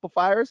Class A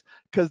amplifiers,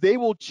 because they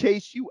will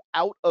chase you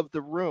out of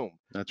the room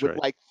with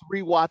like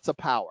 3 watts of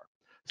power.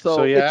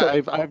 So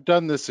yeah, I've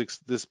done this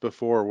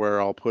before, where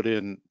I'll put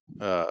in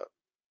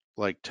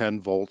like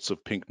 10 volts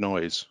of pink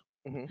noise,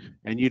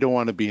 and you don't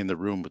want to be in the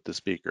room with the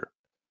speaker.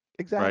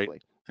 Exactly.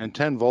 Right? And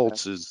 10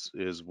 volts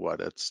is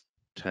what? It's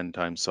 10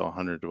 times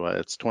 100.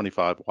 It's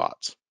 25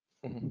 watts.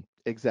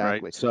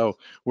 Exactly. Right? So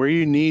where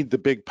you need the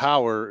big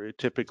power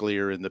typically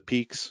are in the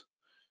peaks,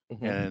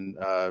 and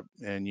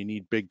you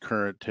need big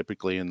current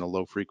typically in the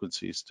low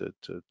frequencies to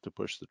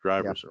push the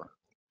drivers around.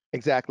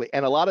 Exactly.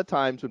 And a lot of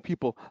times when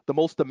people, the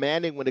most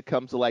demanding when it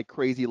comes to like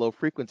crazy low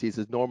frequencies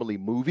is normally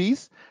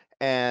movies,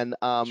 and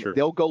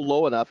they'll go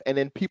low enough, and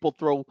then people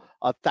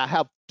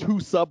have 2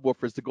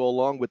 subwoofers to go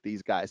along with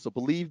these guys. So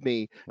believe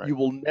me, you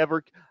will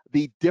never,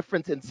 the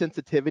difference in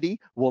sensitivity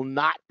will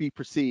not be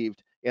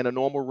perceived in a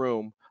normal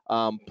room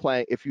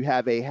playing if you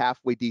have a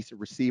halfway decent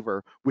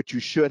receiver, which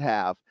you should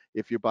have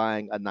if you're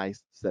buying a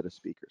nice set of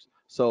speakers.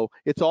 So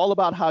it's all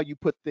about how you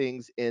put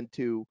things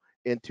into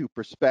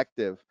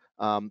perspective.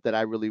 That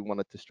I really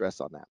wanted to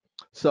stress on that.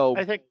 So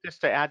I think,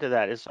 just to add to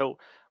that, is, so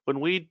when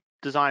we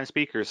design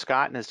speakers,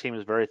 Scott and his team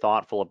is very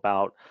thoughtful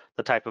about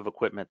the type of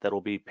equipment that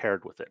will be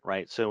paired with it,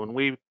 right? So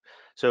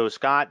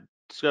Scott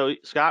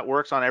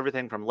works on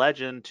everything from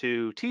Legend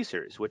to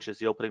T-Series, which is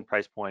the opening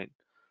price point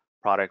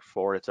product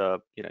for, it's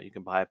you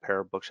can buy a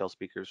pair of bookshelf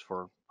speakers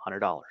for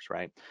 $100,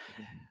 right?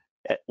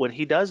 When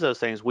he does those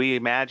things, we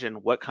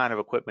imagine what kind of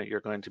equipment you're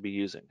going to be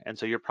using. And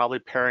so you're probably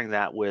pairing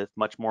that with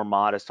much more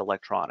modest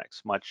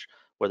electronics,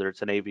 whether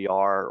it's an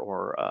AVR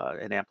or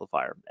an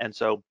amplifier. And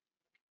so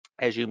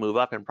as you move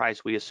up in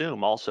price, we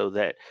assume also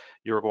that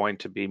you're going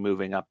to be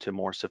moving up to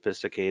more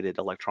sophisticated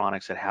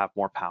electronics that have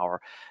more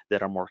power,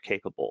 that are more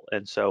capable.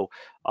 And so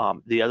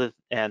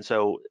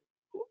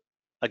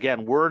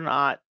again, we're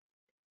not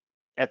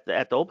at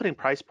the opening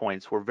price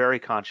points, we're very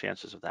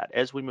conscientious of that.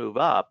 As we move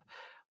up,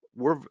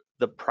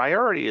 the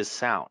priority is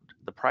sound.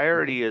 The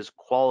priority is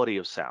quality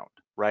of sound,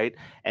 right?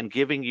 And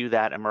giving you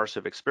that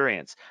immersive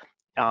experience.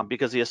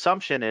 Because the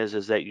assumption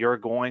is that you're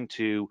going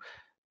to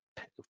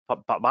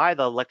buy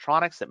the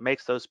electronics that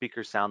makes those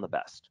speakers sound the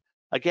best.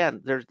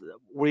 Again,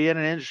 we're in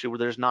an industry where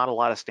there's not a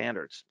lot of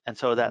standards, and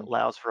so that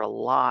allows for a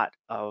lot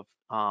of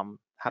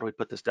how do we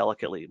put this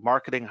delicately?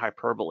 Marketing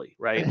hyperbole,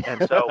 right?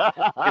 And so,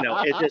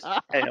 it just,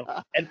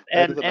 and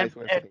That is a nice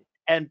way of saying it.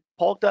 and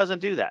Polk doesn't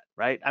do that,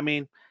 right? I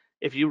mean,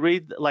 if you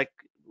read like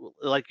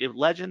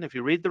Legend, if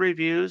you read the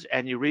reviews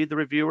and you read the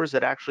reviewers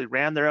that actually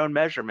ran their own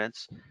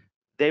measurements,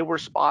 they were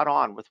spot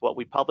on with what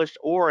we published,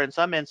 or in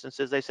some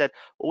instances they said,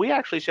 well, we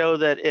actually show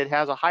that it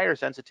has a higher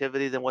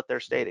sensitivity than what they're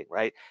stating,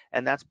 right?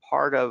 And that's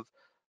part of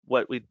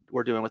what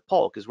we're doing with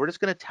Polk, is we're just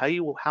going to tell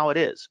you how it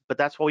is. But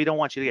that's why we don't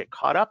want you to get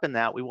caught up in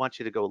that. We want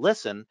you to go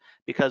listen,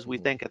 because we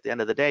think at the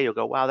end of the day you'll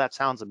go, wow, that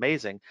sounds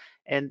amazing.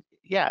 And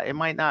yeah, it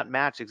might not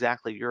match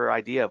exactly your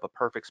idea of a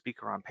perfect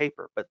speaker on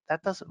paper, but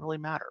that doesn't really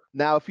matter.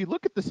 Now, if you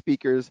look at the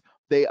speakers,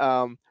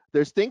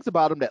 there's things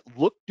about them that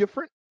look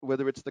different,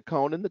 whether it's the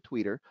cone and the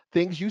tweeter,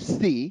 things you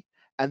see,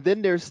 and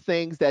then there's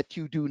things that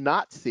you do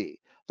not see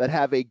that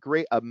have a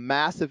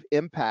massive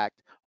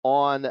impact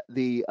on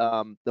the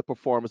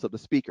performance of the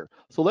speaker.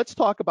 So let's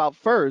talk about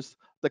first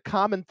the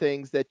common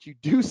things that you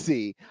do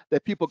see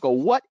that people go,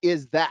 what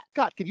is that?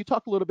 Scott, can you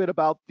talk a little bit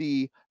about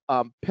the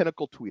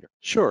Pinnacle tweeter?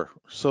 Sure.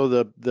 So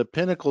the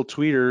Pinnacle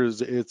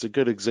tweeter it's a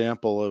good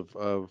example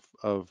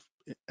of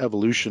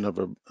evolution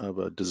of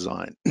a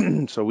design.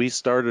 So we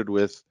started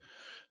with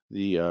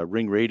the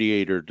ring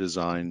radiator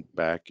design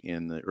back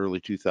in the early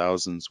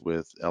 2000s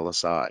with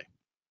LSI.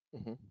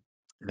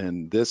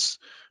 And this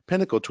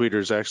Pinnacle tweeter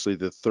is actually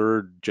the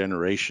third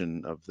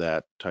generation of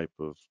that type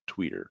of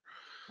tweeter.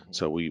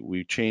 So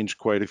we changed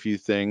quite a few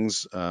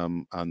things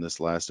on this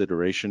last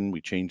iteration.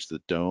 We changed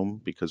the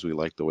dome because we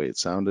liked the way it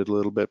sounded a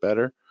little bit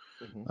better.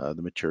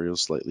 The material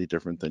is slightly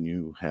different than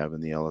you have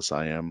in the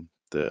LSIM.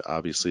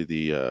 Obviously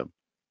the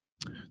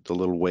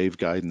little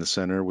waveguide in the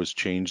center was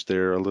changed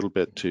there a little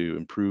bit to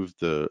improve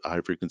the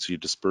high frequency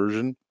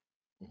dispersion.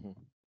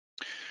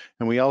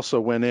 And we also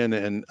went in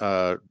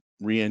and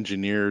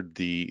re-engineered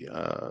the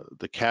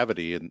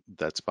cavity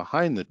that's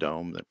behind the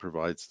dome that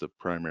provides the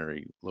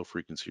primary low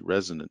frequency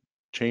resonant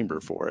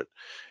chamber for it.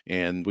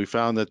 And we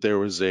found that there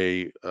was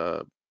an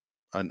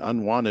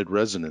unwanted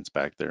resonance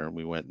back there, and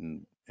we went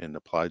and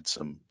applied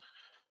some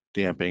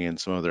damping and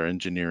some other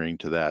engineering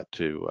to that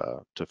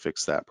to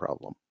fix that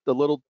problem. The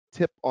little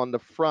tip on the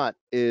front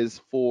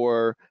is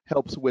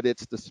helps with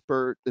its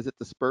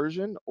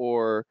dispersion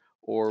or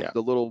the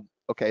little.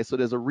 Okay, so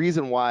there's a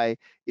reason why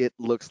it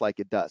looks like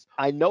it does.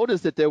 I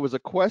noticed that there was a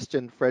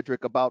question,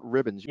 Frederick, about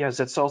ribbons.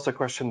 Yes, it's also a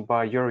question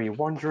by Yuri,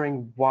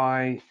 wondering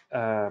why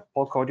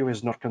Polk Audio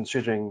is not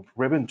considering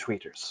ribbon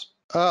tweeters.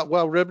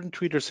 Well, ribbon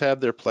tweeters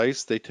have their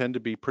place. They tend to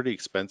be pretty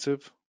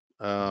expensive.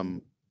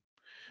 And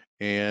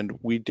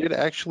we did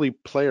actually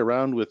play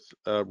around with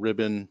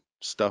ribbon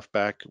stuff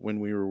back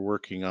when we were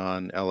working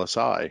on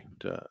LSI,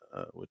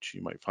 which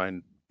you might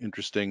find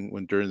interesting.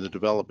 When during the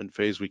development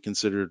phase, we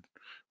considered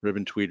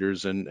ribbon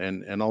tweeters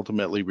and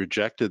ultimately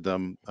rejected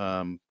them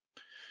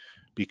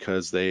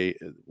because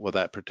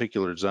that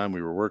particular design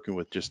we were working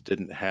with just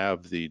didn't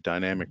have the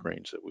dynamic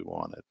range that we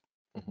wanted.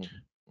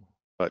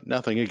 But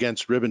nothing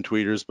against ribbon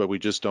tweeters, but we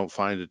just don't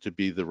find it to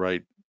be the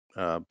right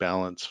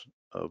balance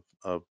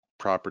of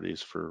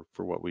properties for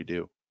what we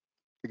do.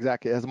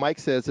 Exactly. As Mike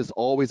says, it's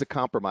always a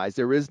compromise.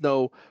 There is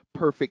no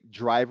perfect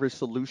driver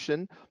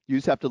solution. You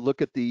just have to look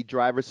at the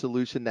driver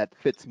solution that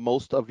fits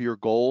most of your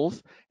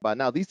goals. But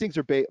now these things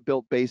are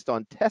built based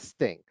on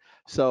testing.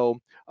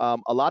 So a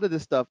lot of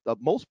this stuff,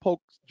 most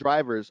Polk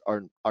drivers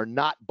are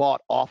not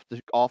bought off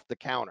the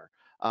counter.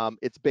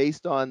 It's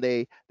based on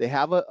they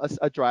have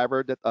a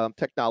driver that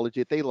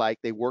technology that they like.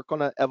 They work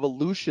on an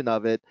evolution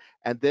of it,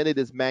 and then it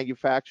is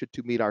manufactured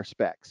to meet our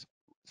specs.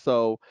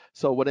 So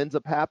what ends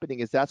up happening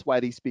is that's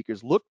why these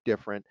speakers look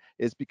different,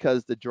 is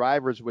because the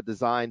drivers were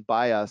designed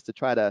by us to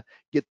try to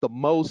get the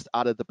most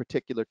out of the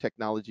particular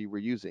technology we're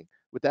using.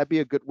 Would that be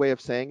a good way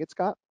of saying it,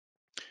 Scott?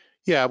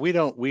 Yeah, we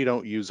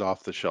don't use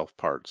off-the-shelf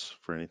parts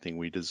for anything.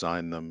 We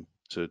design them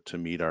to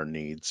meet our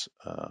needs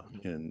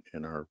in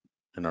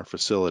our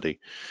facility.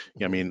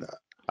 I mean,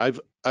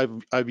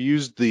 I've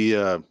used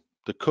the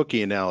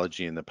cookie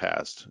analogy in the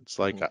past. It's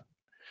like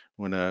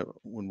when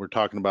we're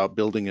talking about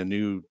building a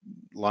new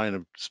line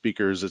of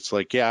speakers, it's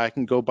like, yeah, I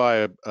can go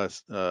buy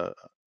a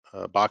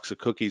box of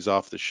cookies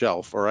off the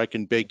shelf, or I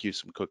can bake you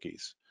some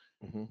cookies,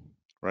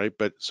 right?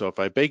 But so if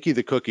I bake you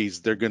the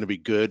cookies, they're going to be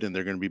good and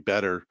they're going to be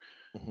better.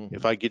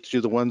 If I get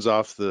you the ones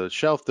off the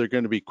shelf, they're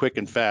going to be quick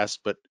and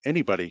fast, but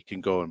anybody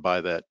can go and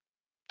buy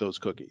those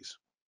cookies,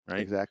 right?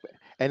 Exactly.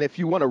 And if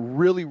you want a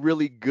really,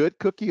 really good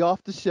cookie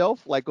off the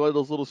shelf, like one of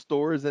those little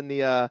stores in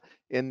the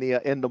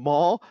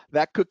mall,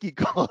 that cookie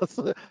costs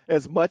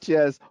as much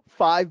as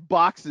 5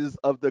 boxes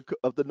of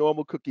the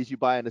normal cookies you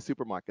buy in the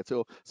supermarket.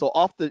 So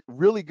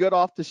really good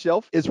off the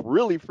shelf is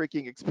really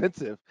freaking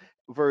expensive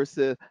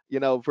versus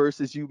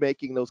you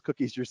making those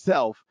cookies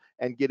yourself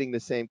and getting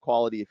the same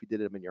quality if you did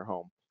them in your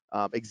home.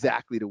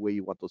 Exactly the way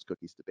you want those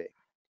cookies to be.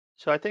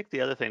 So I think the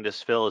other thing,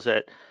 just Phil, is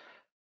that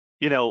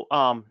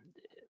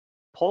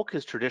Polk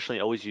has traditionally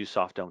always used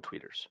soft dome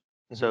tweeters.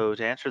 So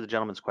to answer the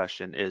gentleman's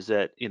question is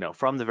that,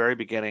 from the very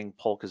beginning,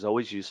 Polk has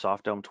always used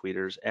soft dome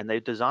tweeters, and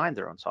they've designed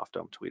their own soft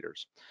dome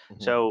tweeters.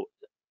 So,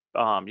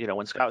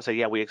 when Scott said,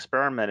 yeah, we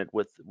experimented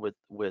with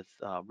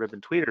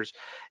ribbon tweeters,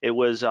 it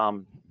was,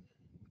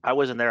 I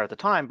wasn't there at the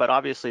time, but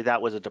obviously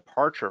that was a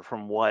departure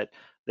from what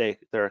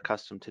they're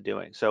accustomed to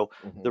doing. So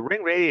the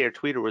ring radiator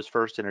tweeter was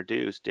first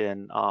introduced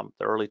in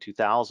the early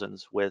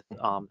 2000s with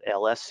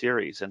LS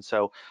series, and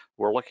so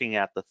we're looking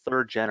at the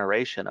third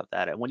generation of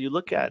that. And when you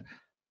look at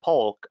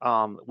Polk,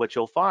 what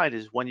you'll find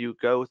is when you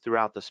go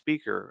throughout the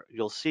speaker,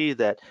 you'll see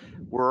that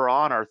we're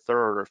on our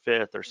third or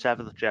fifth or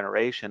seventh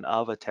generation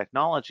of a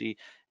technology,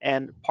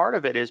 and part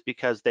of it is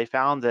because they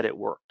found that it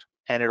worked.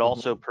 And it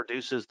also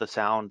produces the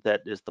sound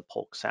that is the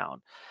Polk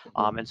sound.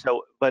 And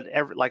so, but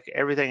like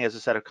everything is a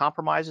set of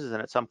compromises,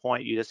 and at some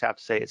point you just have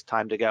to say it's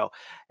time to go.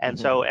 And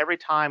so every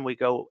time we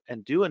go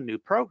and do a new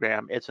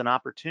program, it's an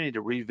opportunity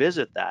to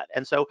revisit that.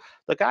 And so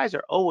the guys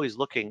are always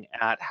looking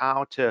at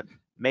how to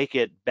make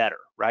it better,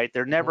 right?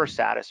 They're never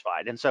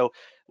satisfied. And so,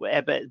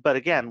 but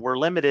again, we're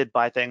limited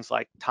by things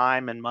like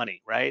time and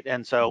money, right?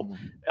 And so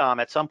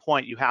at some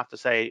point you have to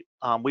say,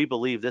 we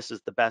believe this is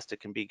the best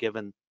it can be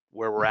given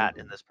where we're at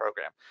in this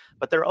program.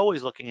 But they're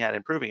always looking at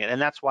improving it.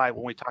 And that's why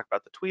when we talk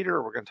about the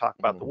tweeter, we're going to talk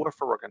about the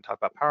woofer, we're going to talk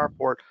about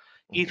PowerPort.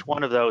 Each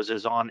one of those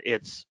is on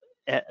its,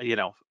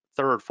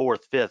 third,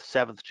 fourth, fifth,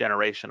 seventh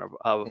generation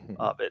of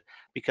it,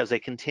 because they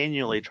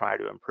continually try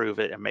to improve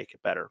it and make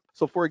it better.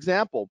 So for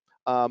example,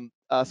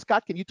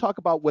 Scott, can you talk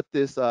about what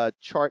this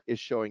chart is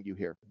showing you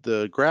here?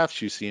 The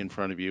graphs you see in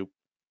front of you,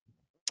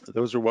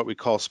 those are what we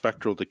call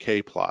spectral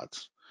decay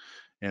plots.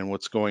 And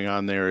what's going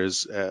on there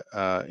is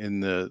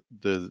in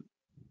the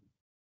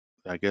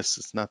I guess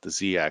it's not the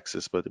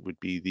z-axis, but it would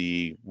be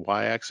the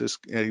y-axis.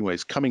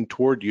 Anyways, coming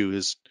toward you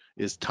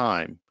is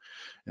time.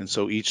 And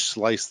so each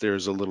slice there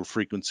is a little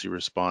frequency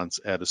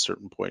response at a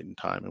certain point in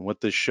time. And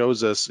what this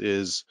shows us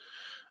is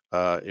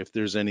if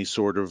there's any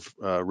sort of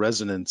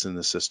resonance in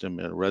the system,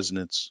 and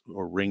resonance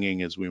or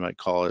ringing, as we might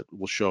call it,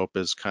 will show up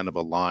as kind of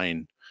a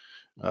line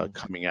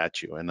coming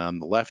at you. And on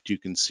the left, you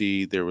can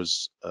see there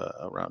was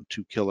around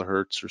 2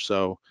 kilohertz or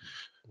so.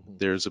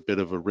 There's a bit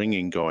of a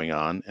ringing going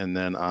on. And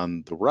then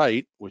on the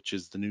right, which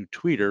is the new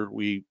tweeter,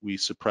 we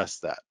suppress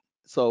that.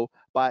 So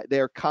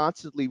they're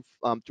constantly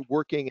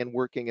working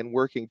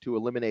to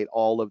eliminate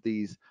all of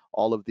these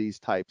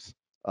types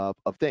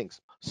of things.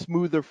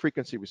 Smoother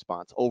frequency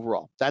response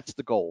overall. That's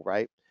the goal,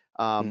 right?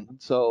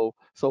 So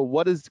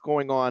what is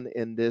going on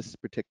in this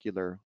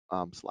particular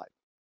slide?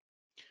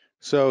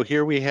 So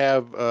here we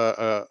have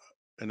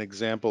an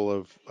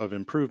example of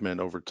improvement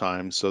over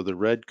time. So the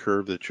red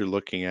curve that you're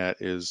looking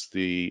at is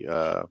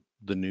the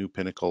new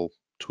Pinnacle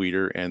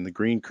tweeter, and the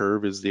green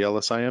curve is the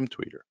LSIM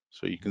tweeter.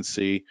 So you can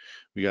see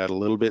we got a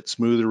little bit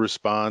smoother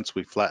response.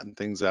 We flattened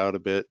things out a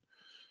bit,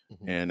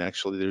 and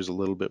actually there's a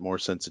little bit more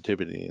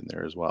sensitivity in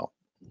there as well.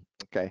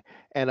 Okay,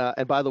 and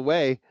by the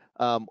way,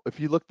 if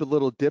you look the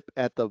little dip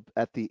at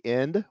the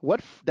end,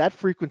 that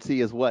frequency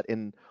is what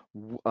in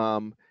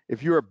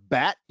if you're a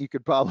bat, you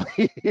could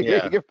probably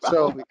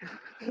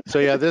So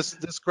yeah,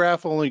 this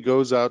graph only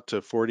goes out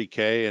to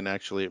 40K, and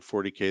actually at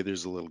 40K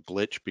there's a little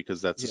glitch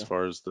because that's as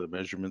far as the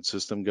measurement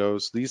system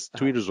goes. These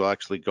tweeters will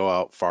actually go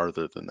out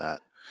farther than that.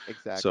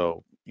 Exactly.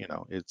 So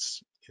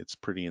it's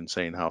pretty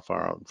insane how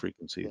far out in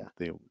frequency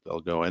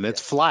they'll go, and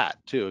it's flat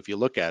too. If you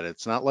look at it,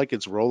 it's not like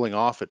it's rolling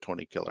off at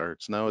 20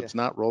 kilohertz. No, it's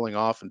not rolling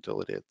off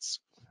until it hits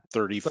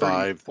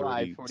 35,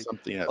 30, 40.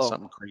 Something,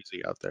 something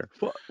crazy out there.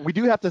 Well, we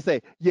do have to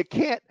say you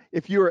can't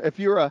if you're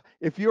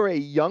a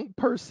young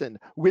person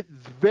with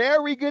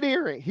very good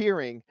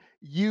hearing,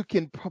 you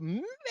can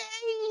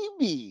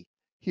maybe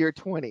hear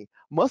 20.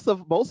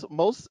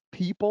 Most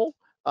people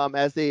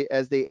as they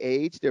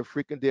age,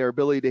 their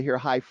ability to hear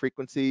high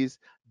frequencies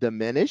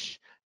diminish,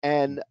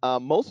 and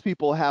most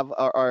people have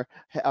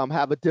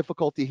a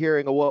difficulty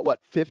hearing a what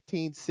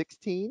 15,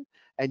 16,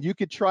 and you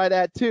could try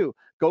that too.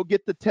 Go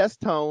get the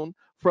test tone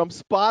from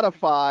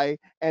Spotify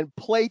and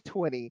play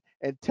 20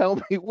 and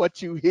tell me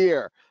what you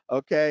hear.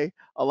 Okay,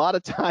 a lot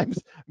of times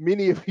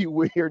many of you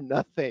will hear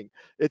nothing.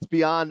 It's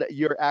beyond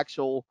your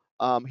actual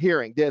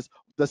hearing. There's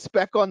the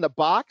spec on the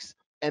box,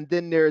 and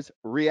then there's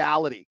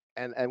reality.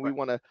 And we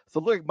want to, so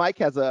look, Mike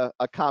has a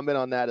comment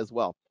on that as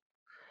well.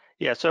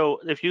 Yeah, so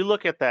if you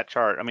look at that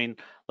chart, I mean,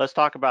 let's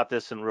talk about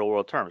this in real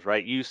world terms,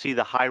 right? You see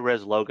the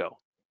high-res logo,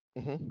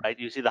 right?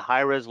 You see the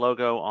high-res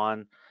logo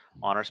on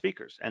our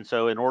speakers. And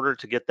so in order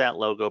to get that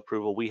logo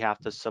approval, we have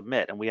to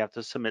submit, and we have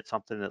to submit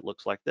something that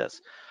looks like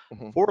this.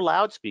 For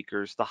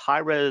loudspeakers, the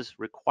high-res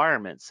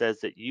requirement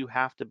says that you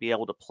have to be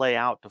able to play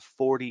out to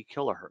 40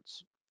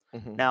 kilohertz.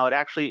 Now it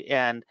actually,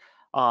 and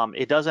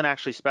it doesn't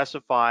actually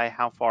specify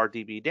how far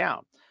dB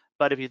down.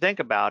 But if you think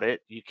about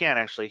it, you can't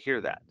actually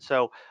hear that.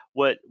 So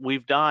what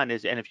we've done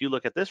is, and if you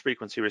look at this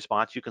frequency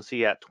response, you can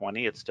see at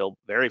 20, it's still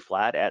very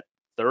flat. At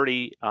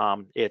 30,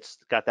 it's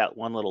got that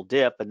one little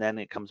dip, and then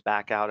it comes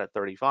back out at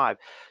 35.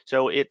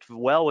 So it's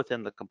well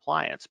within the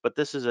compliance. But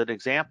this is an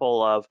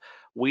example of,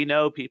 we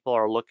know people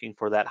are looking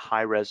for that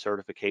high-res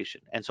certification.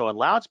 And so in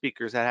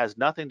loudspeakers, that has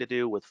nothing to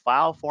do with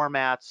file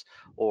formats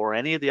or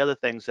any of the other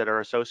things that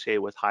are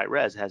associated with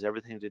high-res. It has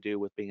everything to do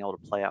with being able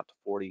to play out to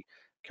 40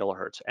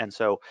 kilohertz. And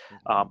so,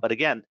 but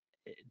again,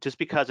 just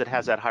because it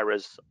has that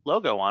high-res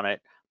logo on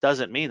it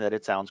doesn't mean that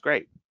it sounds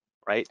great,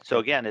 right? So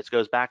again, it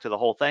goes back to the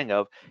whole thing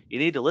of, you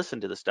need to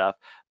listen to the stuff,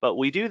 but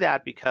we do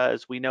that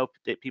because we know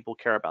that people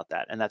care about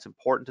that, and that's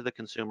important to the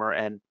consumer.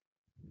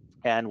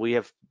 And we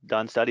have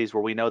done studies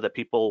where we know that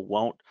people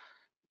won't,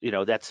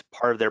 that's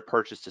part of their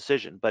purchase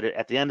decision. But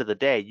at the end of the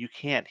day, you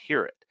can't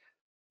hear it.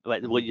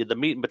 But the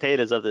meat and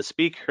potatoes of the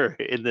speaker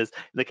in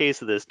the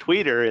case of this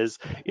tweeter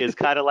is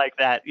kind of like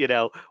that,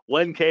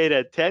 1K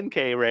to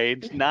 10K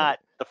range, not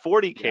the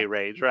 40K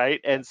range, right?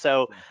 And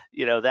so,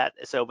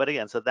 but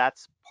again, so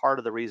that's part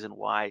of the reason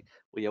why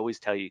we always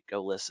tell you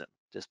go listen,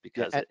 just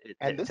because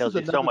it tells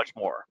you so much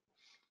more.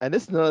 And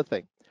this is another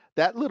thing.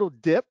 That little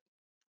dip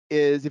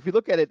is, if you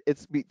look at it,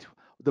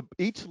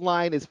 each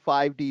line is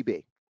 5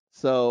 dB.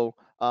 So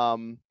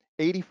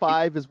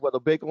 85 is what a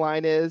big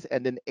line is,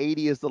 and then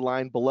 80 is the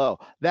line below.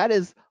 That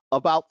is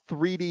about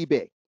 3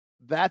 dB.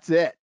 That's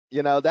it.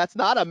 That's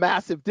not a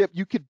massive dip.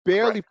 You could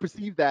barely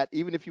perceive that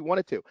even if you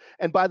wanted to.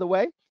 And by the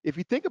way, if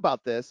you think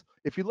about this,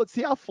 if you look,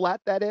 see how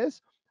flat that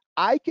is?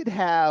 I could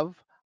have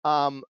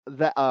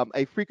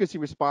a frequency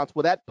response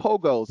where that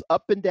pogos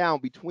up and down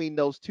between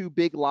those two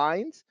big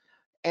lines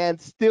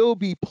and still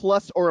be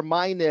plus or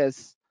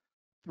minus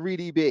 3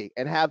 dB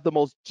and have the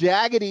most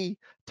jaggedy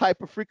type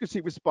of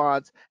frequency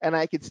response, and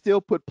I could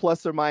still put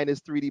plus or minus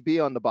 3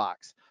 dB on the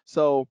box.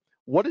 So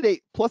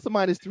plus or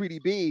minus 3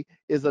 dB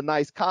is a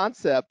nice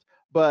concept,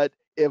 but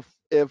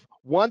if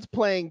one's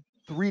playing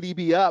 3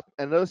 dB up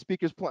and another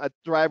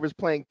driver's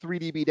playing 3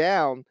 dB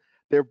down,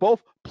 they're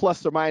both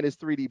plus or minus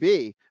 3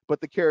 dB, but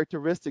the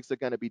characteristics are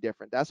going to be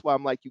different. That's why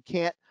I'm like, you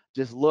can't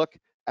just look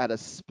at a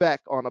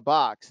spec on a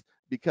box,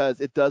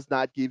 because it does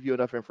not give you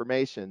enough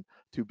information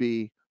to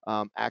be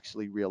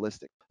actually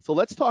realistic. So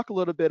let's talk a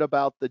little bit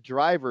about the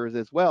drivers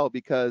as well,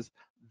 because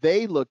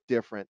they look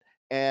different.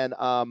 And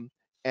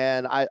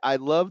I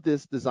love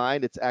this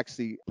design. It's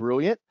actually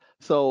brilliant.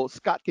 So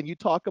Scott, can you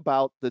talk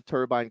about the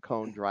turbine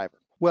cone driver?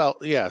 Well,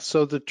 yeah.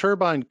 So the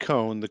turbine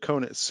cone, the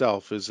cone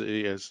itself is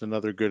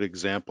another good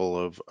example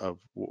of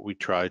what we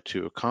try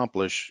to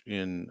accomplish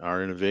in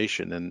our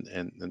innovation.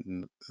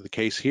 And the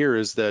case here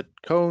is that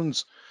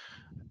cones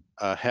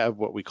have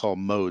what we call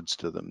modes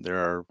to them. There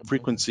are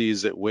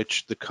frequencies at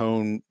which the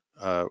cone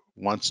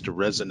wants to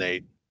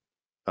resonate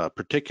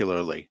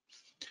particularly.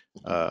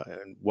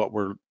 And what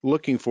we're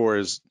looking for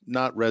is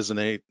not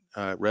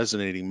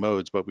resonating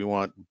modes, but we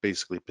want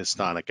basically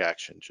pistonic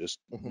action, just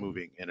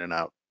moving in and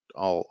out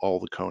all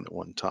the cone at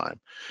one time.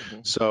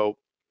 So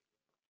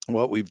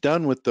what we've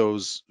done with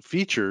those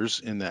features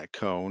in that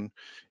cone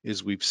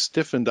is we've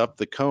stiffened up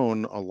the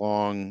cone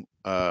along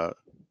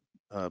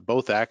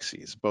both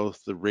axes,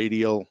 both the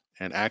radial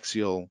and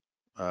axial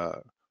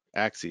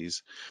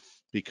axes,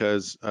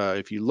 because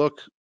if you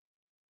look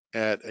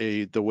at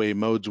the way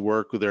modes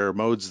work, there are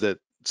modes that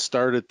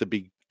start at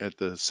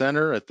the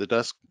center, at the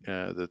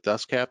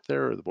dust cap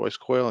there, or the voice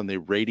coil, and they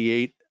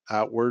radiate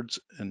outwards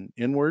and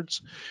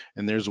inwards,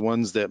 and there's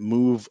ones that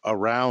move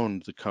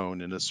around the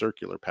cone in a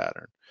circular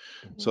pattern.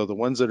 So the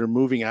ones that are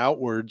moving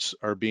outwards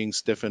are being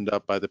stiffened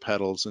up by the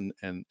pedals, and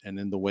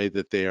in the way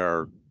that they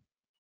are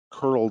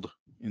curled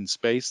in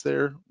space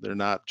there. They're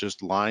not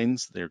just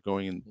lines, they're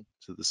going in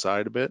to the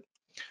side a bit.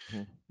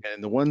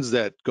 And the ones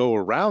that go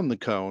around the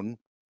cone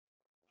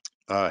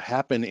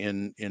happen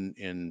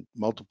in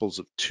multiples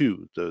of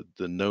 2.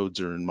 The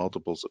nodes are in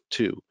multiples of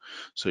 2.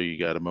 So you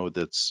got a mode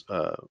that's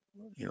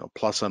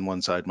plus on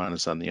one side,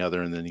 minus on the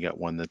other, and then you got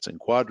one that's in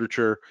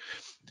quadrature.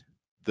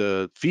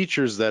 The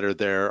features that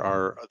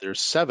are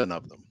there's 7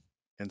 of them,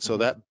 and so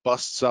that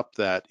busts up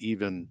that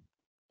even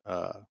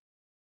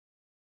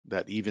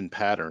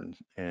pattern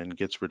and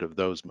gets rid of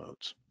those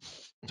modes.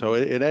 So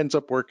it ends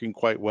up working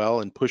quite well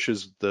and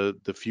pushes the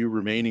few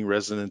remaining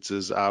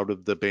resonances out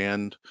of the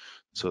band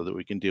so that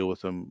we can deal with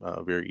them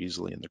very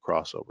easily in the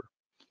crossover.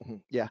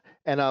 Yeah,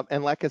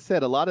 and like I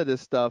said, a lot of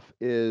this stuff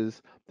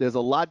there's a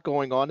lot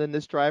going on in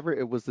this driver.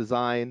 It was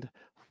designed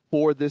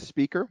for this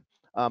speaker.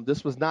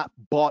 This was not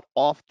bought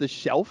off the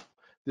shelf.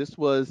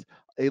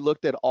 They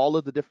looked at all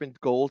of the different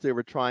goals they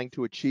were trying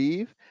to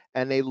achieve,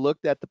 and they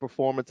looked at the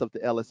performance of the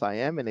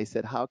LSIM, and they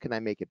said, how can I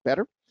make it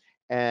better?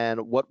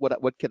 And what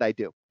could I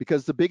do?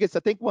 Because I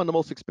think one of the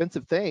most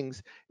expensive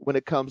things when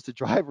it comes to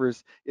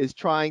drivers is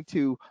trying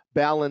to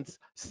balance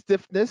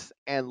stiffness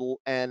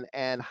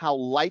and how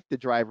light the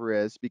driver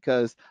is,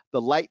 because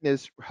the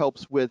lightness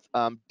helps with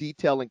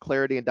detail and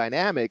clarity and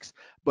dynamics,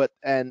 but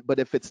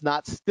if it's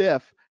not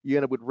stiff, you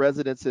end up with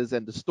resonances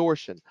and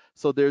distortion.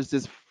 So there's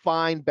this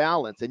fine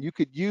balance, and you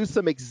could use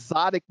some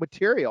exotic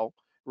material,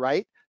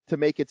 right, to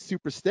make it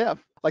super stiff.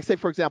 Like say,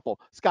 for example,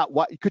 Scott,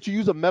 what could you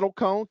use a metal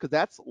cone? Because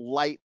that's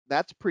light.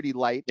 That's pretty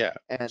light. Yeah.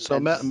 And So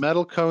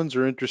metal cones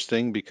are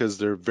interesting because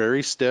they're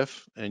very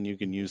stiff, and you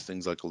can use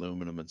things like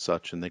aluminum and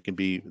such, and they can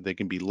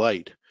be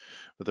light.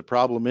 But the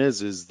problem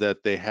is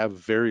that they have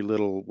very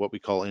little what we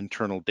call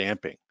internal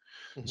damping.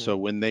 So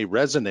when they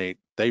resonate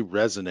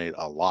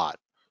a lot,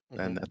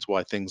 and that's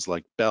why things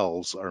like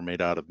bells are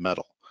made out of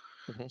metal.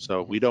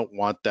 So we don't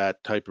want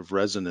that type of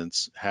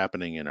resonance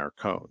happening in our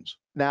cones.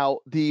 Now,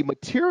 the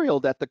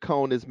material that the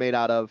cone is made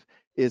out of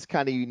is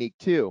kind of unique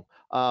too.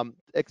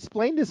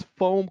 Explain this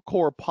foam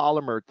core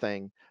polymer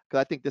thing,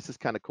 because I think this is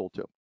kind of cool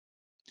too.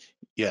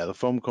 Yeah, the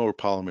foam core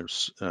polymer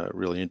is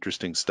really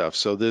interesting stuff.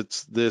 So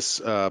this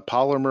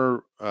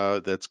polymer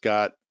that's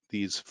got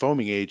these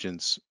foaming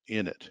agents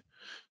in it.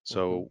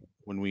 So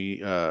when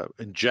we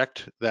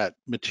inject that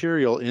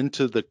material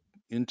into the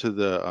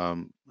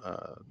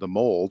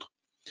mold,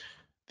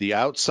 the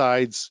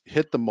outsides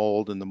hit the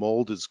mold, and the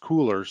mold is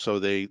cooler, so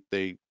they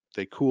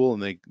cool,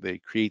 and they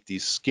create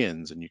these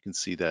skins, and you can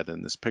see that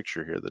in this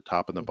picture here. The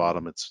top and the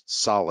bottom, it's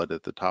solid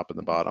at the top and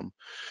the bottom,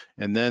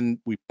 and then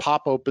we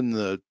pop open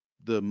the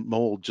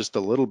mold just a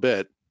little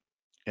bit,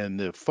 and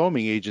the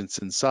foaming agents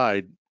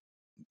inside,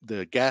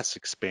 the gas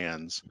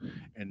expands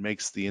and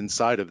makes the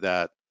inside of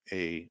that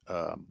a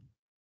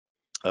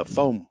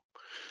foam.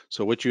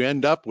 So what you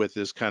end up with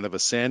is kind of a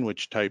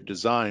sandwich type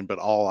design, but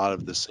all out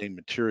of the same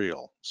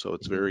material. So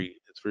it's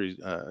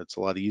it's a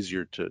lot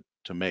easier to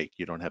make.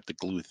 You don't have to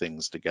glue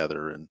things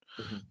together and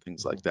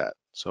things like that.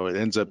 So it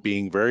ends up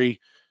being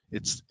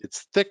it's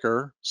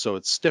thicker, so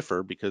it's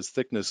stiffer, because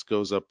thickness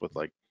goes up with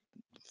like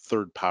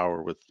third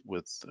power with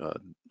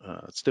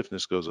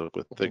stiffness goes up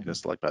with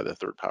thickness, like by the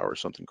third power or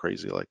something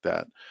crazy like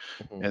that.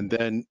 And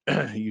then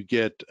you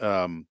get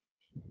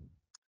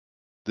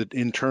the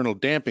internal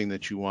damping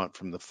that you want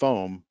from the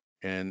foam,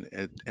 and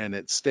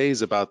it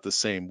stays about the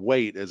same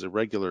weight as a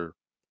regular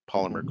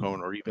polymer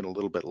cone, or even a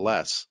little bit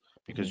less,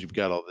 because you've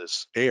got all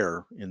this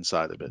air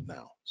inside of it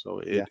now. So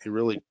it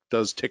really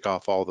does tick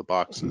off all the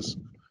boxes.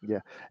 Yeah,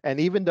 and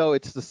even though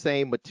it's the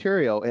same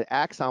material, it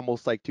acts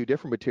almost like two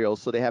different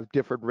materials, so they have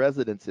different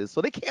resonances,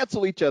 so they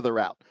cancel each other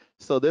out.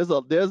 So there's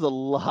a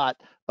lot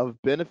of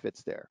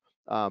benefits there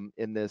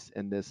in this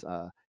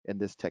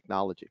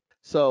technology.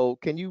 So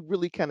can you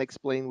really kind of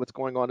explain what's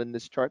going on in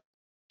this chart,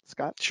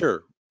 Scott?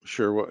 Sure.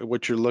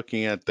 What you're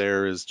looking at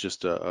there is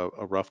just a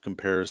rough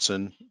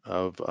comparison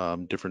of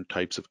different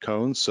types of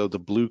cones. So the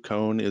blue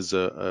cone is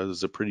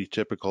a pretty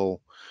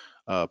typical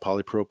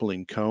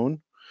polypropylene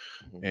cone.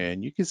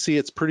 And you can see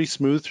it's pretty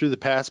smooth through the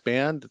pass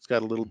band. It's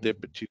got a little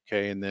dip at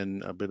 2K, and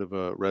then a bit of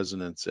a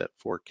resonance at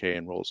 4K,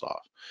 and rolls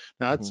off.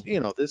 Now it's,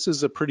 this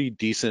is a pretty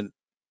decent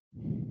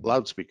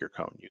loudspeaker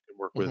cone. You can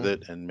work with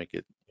it and make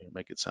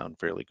it sound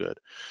fairly good.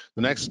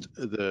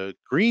 The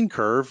green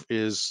curve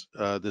is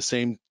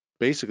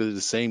basically the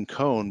same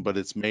cone, but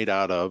it's made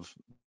out of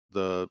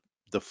the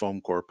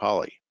foam core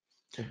poly.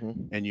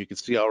 And you can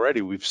see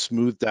already we've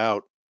smoothed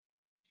out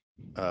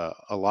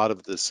a lot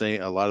of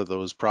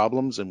those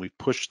problems, and we've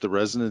pushed the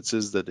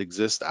resonances that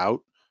exist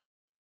out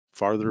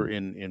farther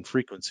in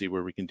frequency,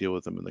 where we can deal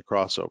with them in the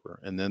crossover.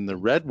 And then the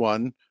red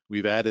one,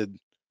 we've added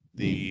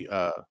the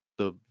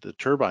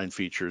turbine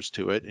features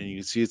to it, and you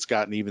can see it's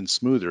gotten even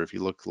smoother. If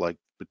you look like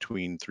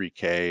between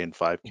 3K and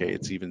 5K,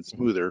 it's even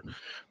smoother.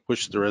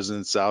 Push the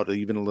resonance out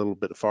even a little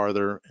bit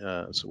farther,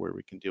 so where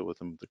we can deal with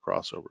them with the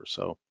crossover.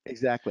 So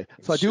exactly.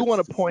 So I do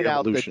want to point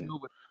out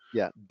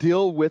that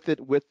deal with it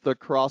with the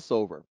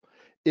crossover.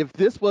 If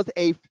this was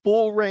a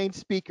full range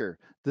speaker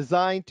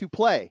designed to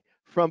play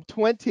from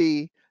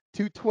 20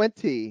 to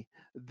 20,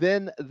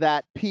 then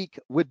that peak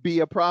would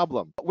be a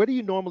problem. Where do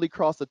you normally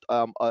cross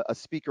a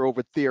speaker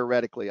over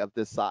theoretically of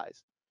this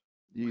size,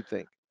 do you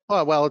think?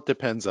 Well, it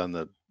depends on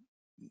the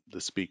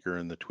speaker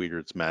and the tweeter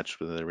it's matched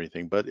with and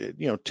everything, but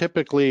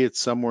typically it's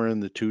somewhere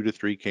in the 2 to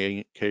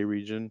 3K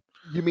region.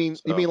 You mean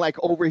like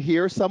over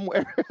here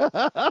somewhere?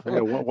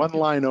 one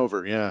line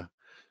over, yeah.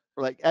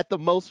 Like at the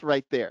most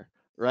right there,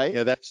 right?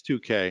 Yeah, that's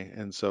 2K,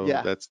 and so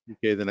that's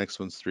 2K. The next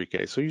one's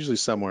 3K, so usually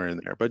somewhere in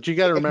there. But you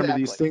got to remember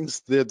these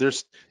things.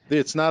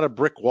 It's not a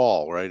brick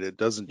wall, right? It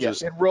doesn't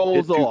just it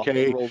rolls hit 2K, off.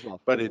 It rolls off.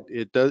 But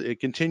it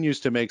continues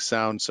to make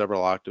sound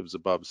several octaves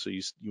above. So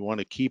you want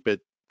to keep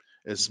it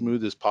as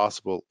smooth as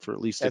possible for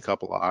at least a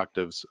couple of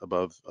octaves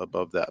above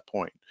that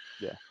point.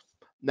 Yeah.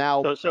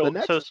 Now, so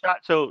Scott,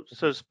 so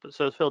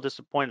Phil,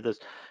 disappointed this.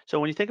 So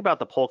when you think about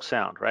the Polk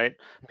sound, right?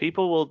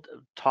 People will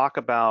talk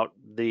about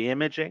the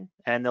imaging,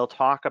 and they'll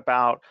talk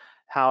about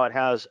how it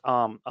has.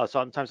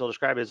 Sometimes they'll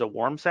describe it as a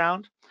warm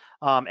sound.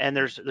 And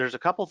there's a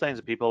couple things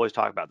that people always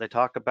talk about. They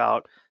talk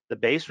about the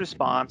bass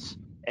response,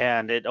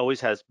 and it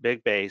always has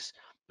big bass.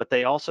 But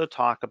they also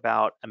talk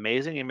about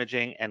amazing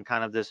imaging and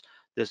kind of this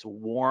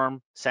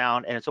warm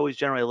sound, and it's always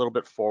generally a little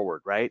bit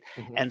forward, right?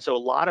 And so a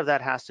lot of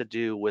that has to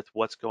do with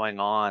what's going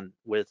on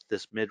with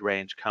this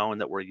mid-range cone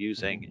that we're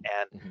using,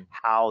 and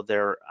how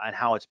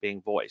it's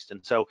being voiced.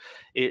 And so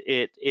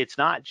it's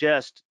not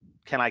just,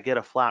 can I get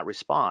a flat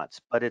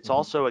response, but it's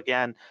also,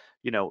 again,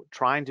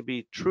 trying to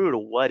be true to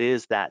what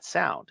is that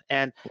sound.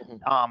 And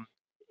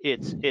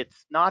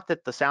it's not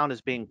that the sound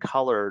is being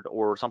colored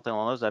or something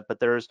along those lines, but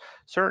there's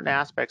certain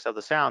aspects of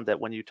the sound that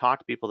when you talk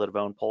to people that have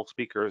owned Polk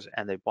speakers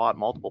and they bought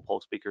multiple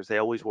Polk speakers, they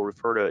always will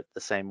refer to it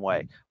the same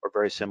way or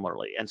very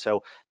similarly. And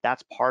so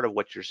that's part of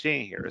what you're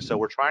seeing here. So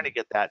we're trying to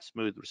get that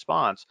smooth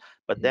response,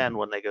 but then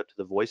when they go to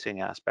the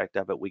voicing aspect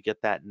of it, we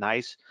get that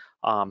nice,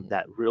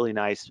 that really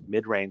nice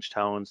mid-range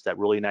tones, that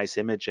really nice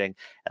imaging,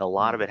 and a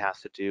lot of it has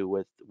to do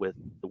with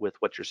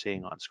what you're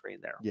seeing on screen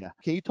there. Yeah.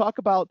 Can you talk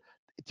about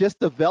just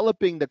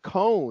developing the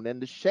cone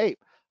and the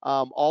shape,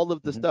 all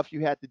of the stuff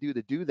you had to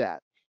do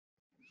that?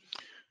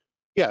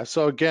 Yeah,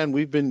 so again,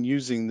 we've been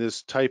using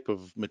this type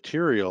of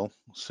material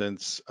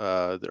since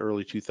the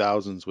early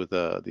 2000s with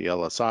the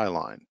LSI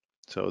line.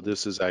 So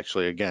this is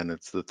actually, again,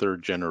 it's the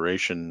third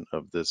generation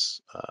of this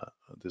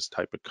this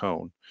type of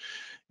cone.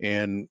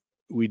 And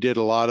we did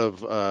a lot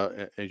of,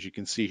 as you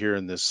can see here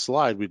in this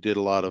slide, we did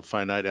a lot of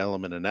finite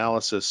element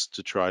analysis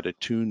to try to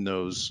tune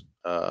those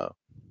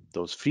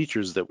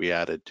features that we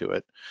added to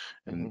it.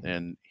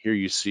 And here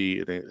you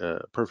see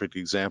a perfect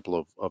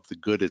example of the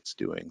good it's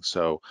doing.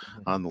 So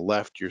on the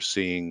left, you're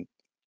seeing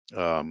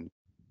a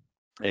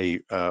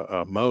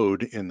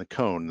mode in the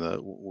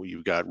cone.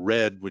 You've got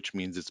red, which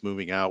means it's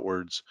moving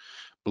outwards,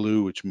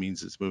 blue, which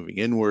means it's moving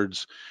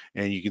inwards,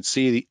 and you can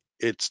see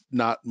it's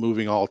not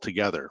moving all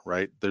together,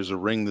 right? There's a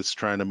ring that's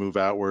trying to move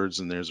outwards,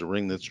 and there's a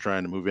ring that's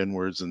trying to move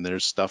inwards, and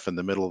there's stuff in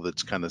the middle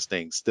that's kind of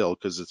staying still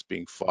because it's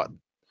being fought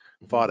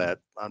at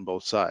on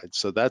both sides.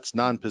 So that's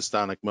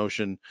non-pistonic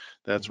motion.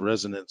 That's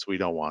resonance. We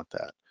don't want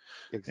that.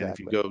 Exactly. And if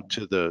you go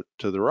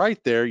to the right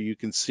there, you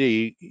can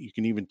see, you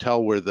can even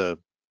tell where the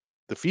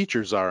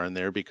features are in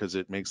there because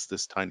it makes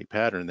this tiny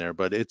pattern there,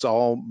 but it's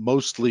all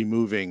mostly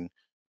moving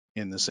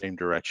in the same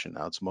direction.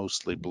 Now it's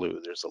mostly blue.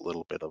 There's a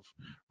little bit of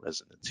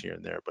resonance here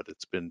and there, but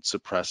it's been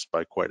suppressed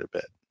by quite a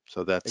bit.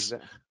 So that's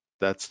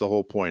the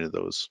whole point of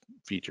those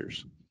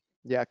features.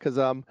 Yeah,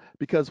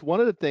 because one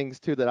of the things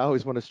too that I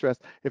always want to stress,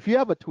 if you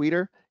have a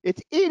tweeter,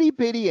 it's itty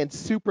bitty and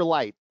super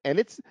light, and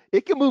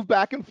it can move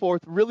back and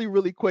forth really,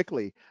 really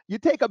quickly. You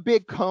take a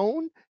big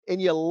cone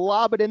and you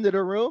lob it into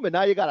the room, and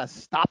now you got to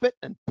stop it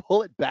and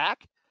pull it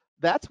back.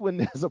 That's when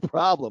there's a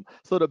problem.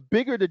 So the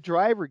bigger the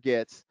driver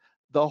gets,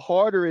 the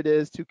harder it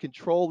is to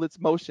control its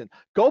motion.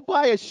 Go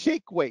buy a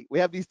shake weight. We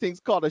have these things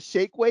called a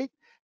shake weight,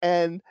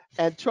 and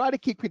try to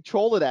keep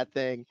control of that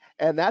thing.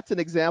 And that's an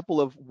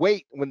example of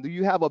weight. When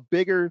you have a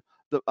bigger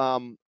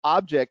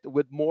object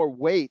with more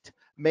weight,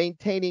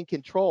 maintaining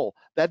control,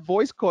 that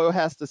voice coil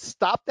has to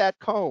stop that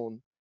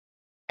cone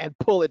and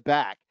pull it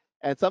back.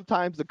 And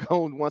sometimes the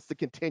cone wants to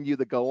continue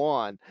to go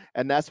on,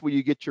 and that's where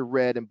you get your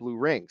red and blue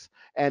rings.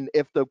 And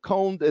if the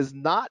cone does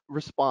not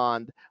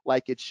respond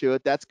like it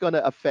should, that's going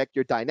to affect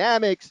your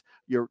dynamics,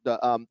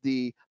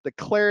 the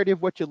clarity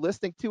of what you're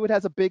listening to. It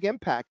has a big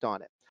impact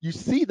on it. You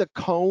see the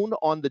cone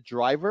on the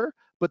driver,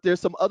 but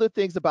there's some other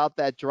things about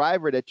that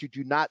driver that you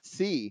do not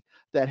see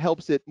that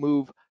helps it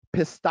move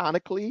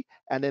pistonically,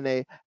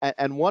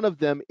 and one of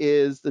them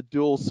is the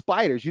dual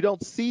spiders. You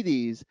don't see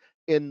these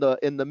in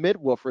the mid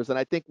woofers, and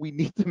I think we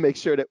need to make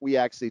sure that we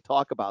actually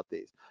talk about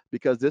these,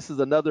 because this is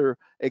another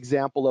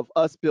example of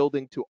us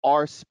building to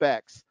our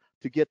specs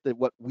to get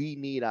what we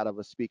need out of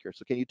a speaker.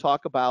 So can you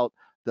talk about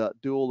the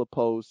dual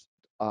opposed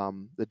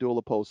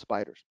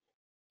spiders?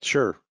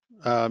 Sure.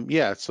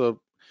 Yeah. So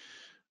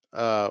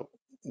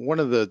one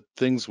of the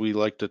things we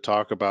like to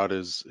talk about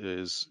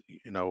is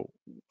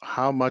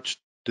how much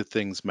do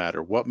things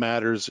matter? What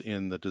matters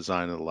in the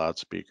design of the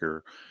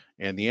loudspeaker?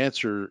 And the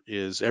answer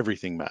is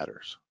everything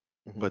matters.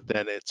 But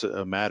then it's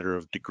a matter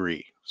of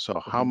degree.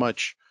 So how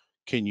much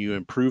can you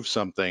improve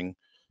something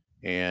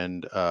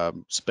and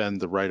spend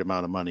the right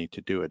amount of money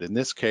to do it? In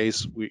this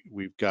case,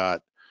 we've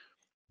got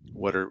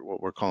what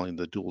we're calling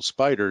the dual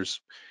spiders.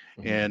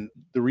 And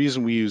the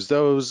reason we use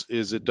those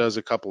is it does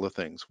a couple of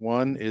things.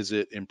 One is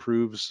it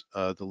improves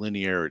the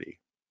linearity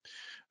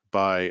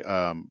by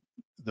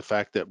the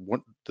fact that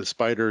the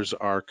spiders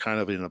are kind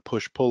of in a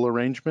push-pull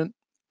arrangement.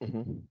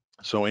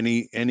 So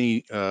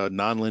any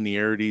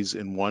non-linearities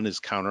in one is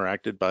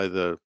counteracted by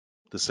the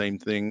same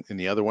thing in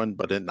the other one,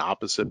 but in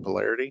opposite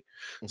polarity.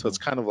 So it's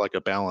kind of like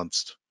a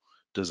balanced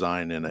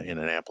design in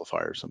an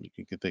amplifier or something.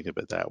 You can think of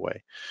it that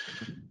way.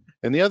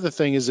 And the other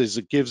thing is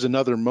it gives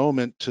another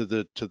moment to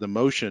the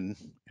motion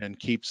and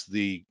keeps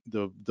the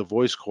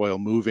voice coil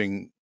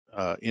moving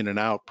in and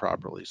out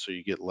properly, so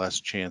you get less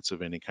chance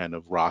of any kind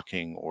of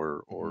rocking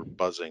or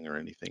buzzing or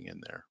anything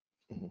in there.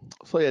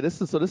 So yeah,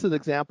 this is an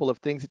example of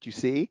things that you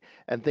see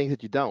and things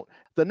that you don't.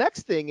 The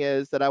next thing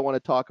is that I want to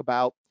talk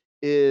about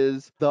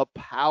is the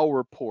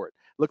power port.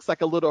 Looks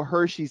like a little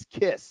Hershey's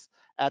Kiss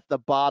at the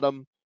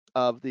bottom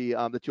of the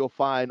that you'll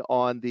find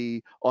on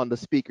the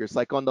speakers.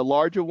 Like on the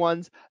larger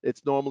ones,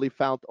 it's normally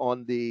found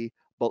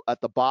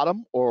at the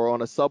bottom, or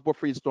on a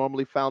subwoofer, it's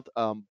normally found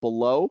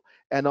below,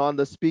 and on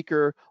the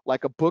speaker,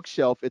 like a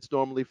bookshelf, it's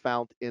normally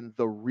found in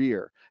the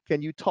rear.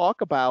 Can you talk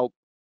about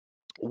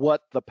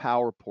what the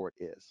power port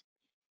is?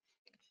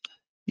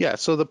 Yeah,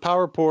 so the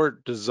power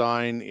port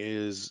design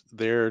is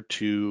there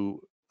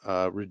to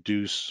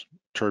reduce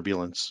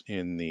turbulence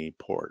in the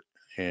port.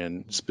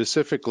 and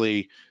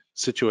specifically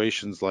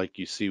situations like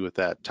you see with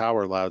that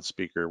tower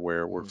loudspeaker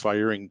where we're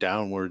firing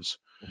downwards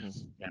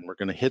and we're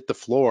going to hit the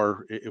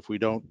floor if we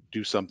don't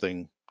do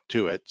something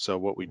to it. So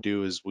what we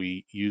do is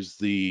we use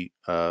the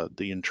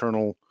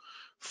internal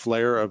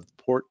flare of the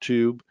port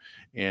tube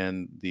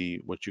and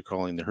what you're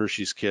calling the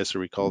Hershey's Kiss, or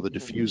we call the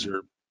diffuser,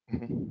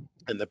 and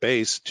the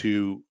base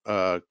to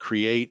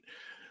create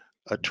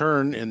a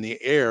turn in the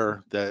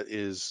air that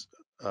is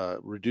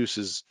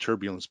reduces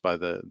turbulence by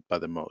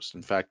the most.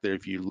 In fact,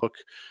 if you look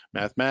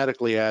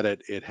mathematically at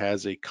it, it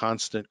has a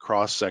constant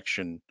cross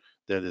section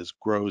that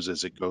grows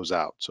as it goes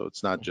out. So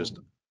it's not just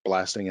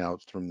blasting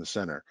out from the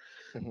center.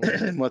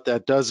 And what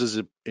that does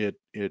is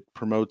it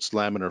promotes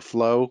laminar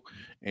flow,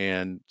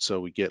 and so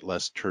we get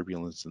less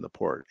turbulence in the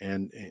port.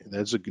 And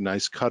that's a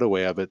nice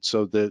cutaway of it,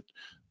 so that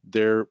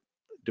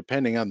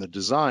depending on the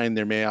design,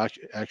 there may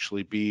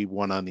actually be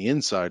one on the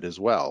inside as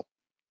well.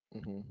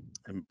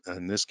 And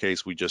in this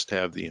case, we just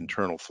have the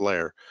internal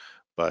flare,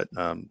 but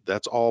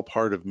that's all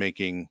part of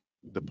making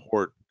the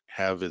port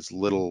have as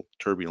little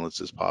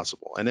turbulence as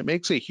possible. And it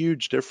makes a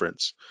huge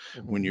difference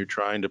when you're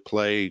trying to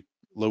play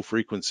low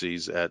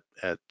frequencies at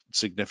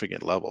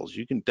significant levels.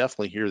 You can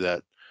definitely hear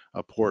that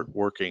a port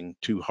working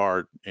too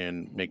hard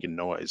and making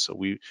noise. So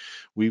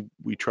we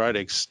try to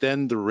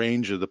extend the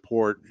range of the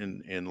port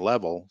in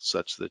level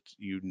such that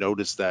you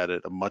notice that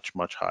at a much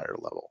higher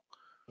level.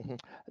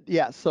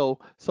 Yeah. So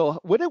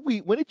when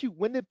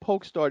did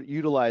Polk start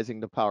utilizing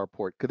the power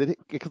port?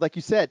 Because like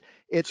you said,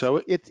 it's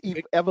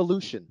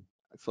evolution.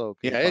 So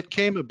yeah, it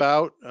came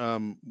about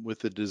with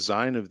the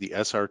design of the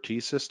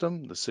SRT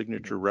system, the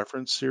Signature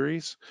Reference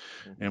Series.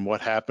 And what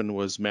happened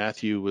was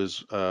Matthew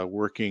was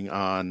working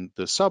on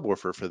the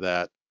subwoofer for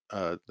that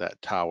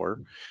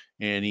tower,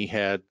 and he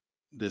had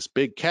this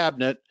big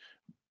cabinet,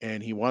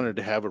 and he wanted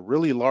to have a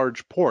really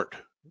large port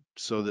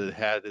so that it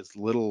had as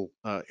little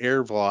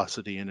air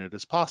velocity in it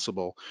as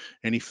possible.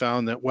 And he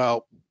found that,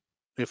 well,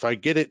 if I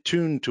get it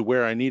tuned to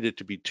where I need it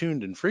to be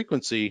tuned in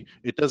frequency,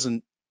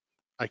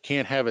 I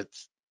can't have it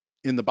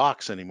in the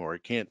box anymore.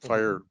 It can't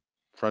fire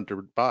front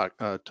to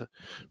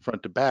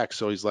back.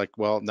 So he's like,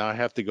 well, now I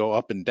have to go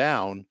up and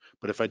down.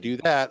 But if I do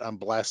that, I'm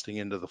blasting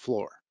into the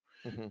floor.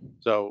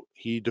 So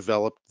he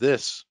developed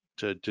this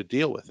to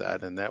deal with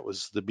that, and that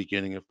was the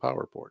beginning of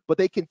PowerPort. But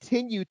they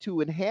continue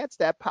to enhance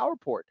that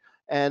PowerPort,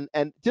 and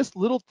just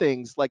little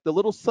things, like the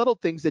little subtle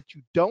things that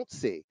you don't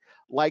see,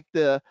 like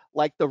the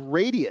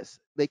radius.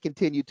 They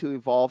continue to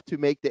evolve to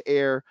make the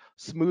air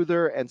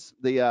smoother and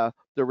the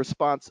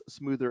response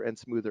smoother and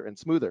smoother and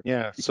smoother.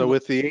 Yeah. So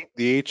with the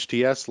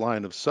HTS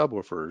line of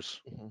subwoofers,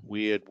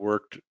 we had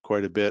worked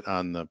quite a bit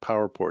on the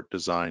PowerPort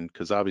design,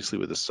 because obviously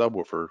with a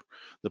subwoofer,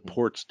 the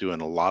port's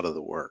doing a lot of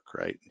the work,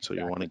 right? So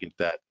you want to get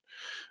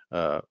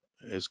that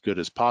as good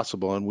as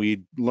possible. And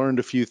we learned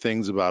a few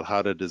things about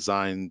how to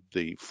design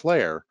the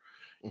flare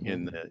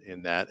in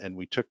that, and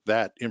we took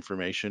that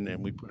information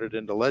and we put it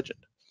into Legend.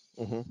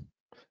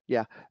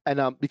 Yeah,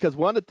 and because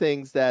one of the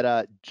things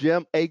that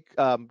Jim,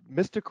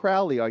 Mr.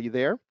 Crowley, are you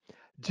there?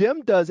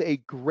 Jim does a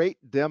great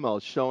demo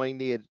showing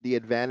the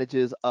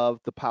advantages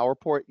of the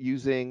PowerPort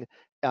using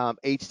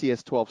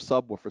HTS 12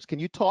 subwoofers. Can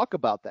you talk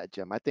about that,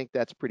 Jim? I think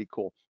that's pretty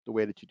cool, the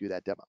way that you do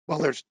that demo. Well,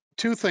 there's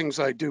two things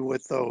I do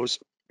with those.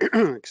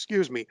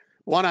 Excuse me.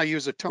 One, I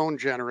use a tone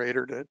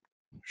generator to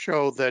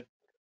show that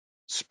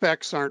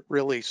specs aren't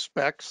really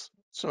specs,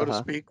 so to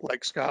speak,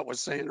 like Scott was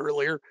saying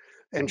earlier,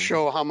 and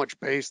show how much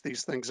bass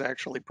these things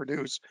actually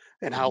produce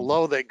and how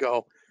low they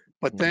go.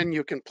 But then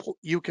you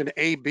can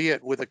A/B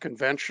it with a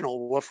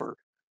conventional woofer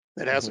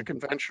that has a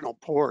conventional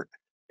port,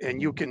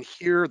 and you can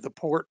hear the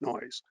port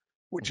noise,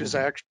 which is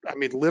actually, I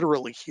mean,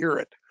 literally hear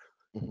it,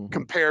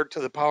 compared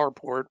to the power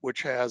port,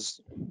 which has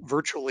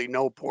virtually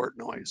no port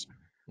noise.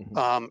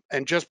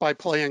 And just by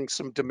playing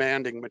some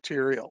demanding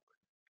material.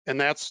 And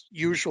that's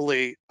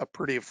usually a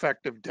pretty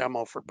effective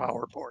demo for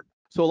PowerPort.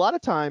 So a lot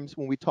of times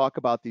when we talk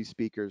about these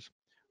speakers,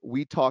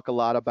 we talk a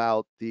lot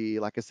about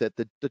like I said,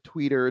 the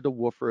tweeter, the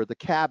woofer, the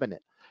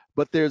cabinet.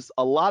 But there's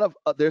a lot of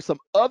there's some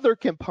other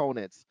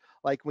components,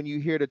 like when you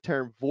hear the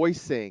term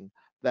voicing,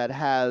 that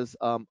has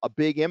a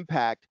big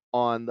impact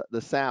on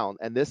the sound.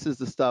 And this is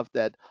the stuff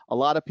that a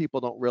lot of people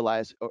don't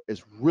realize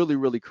is really,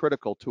 really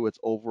critical to its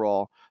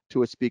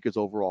speaker's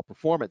overall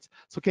performance.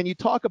 So can you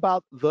talk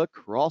about the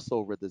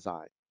crossover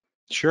design?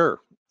 Sure.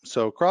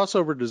 So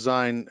crossover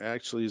design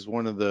actually is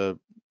one of the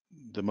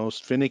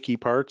most finicky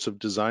parts of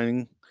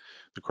designing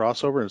the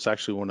crossover. And it's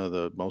actually one of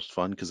the most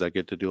fun, because I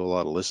get to do a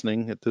lot of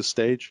listening at this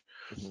stage.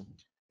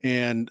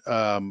 And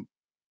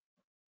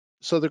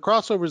so the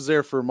crossover is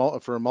there for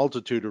a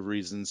multitude of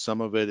reasons. Some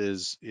of it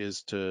is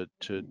to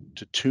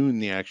tune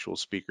the actual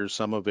speaker.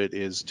 Some of it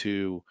is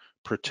to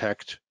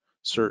protect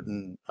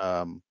certain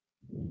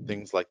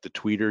things like the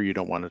tweeter. You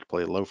don't want it to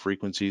play low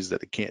frequencies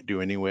that it can't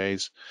do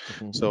anyways.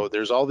 So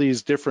there's all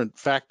these different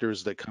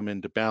factors that come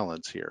into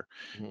balance here.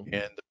 And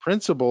the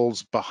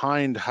principles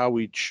behind how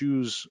we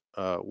choose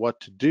what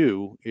to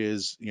do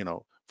is,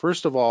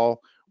 first of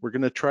all, we're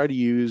going to try to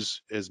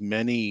use as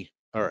many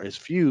or as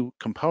few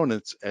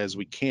components as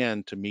we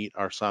can to meet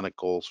our sonic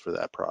goals for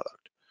that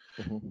product.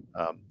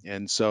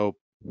 And so,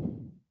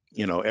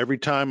 every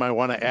time I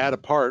want to add a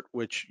part,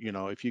 which,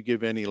 if you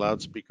give any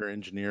loudspeaker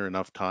engineer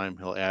enough time,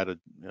 he'll add a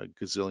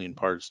gazillion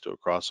parts to a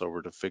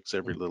crossover to fix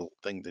every little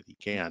thing that he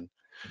can.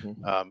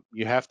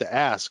 You have to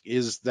ask,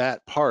 is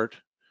that part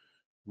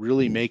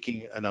really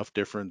making enough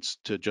difference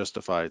to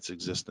justify its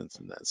existence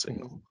in that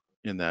signal,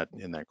 in that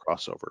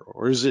crossover,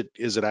 or is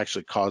it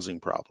actually causing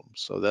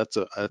problems? So that's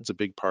a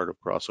big part of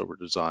crossover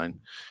design.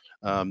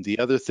 The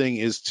other thing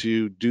is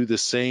to do the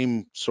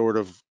same sort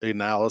of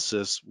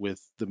analysis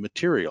with the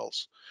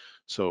materials.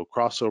 So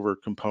crossover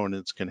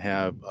components can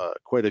have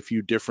quite a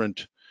few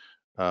different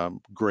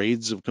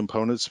grades of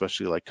components,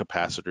 especially like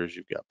capacitors.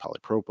 You've got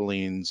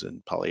polypropylenes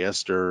and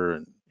polyester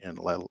and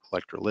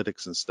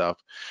electrolytics and stuff.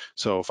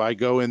 So if I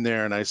go in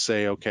there and I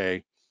say,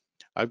 okay,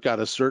 I've got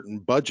a certain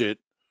budget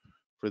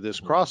for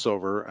this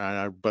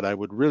crossover, but I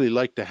would really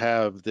like to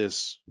have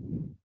this,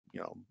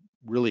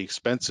 really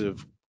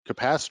expensive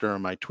capacitor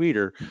on my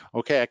tweeter.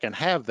 Okay, I can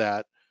have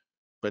that,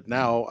 but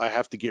now I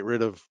have to get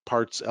rid of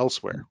parts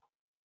elsewhere,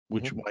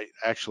 which might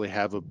actually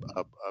have a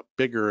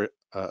bigger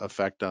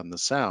effect on the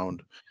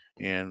sound,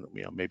 and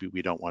maybe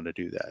we don't want to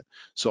do that.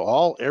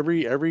 So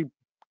every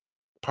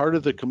part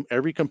of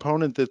every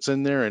component that's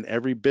in there and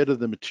every bit of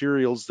the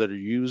materials that are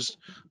used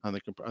on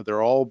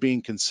they're all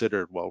being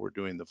considered while we're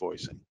doing the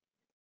voicing.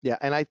 Yeah,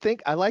 and I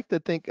like to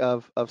think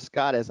of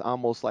Scott as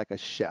almost like a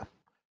chef,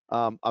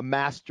 a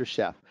master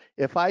chef.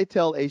 If I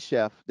tell a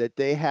chef that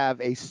they have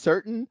a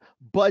certain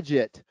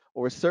budget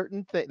or a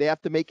certain thing, they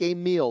have to make a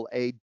meal,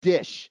 a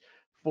dish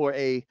for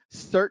a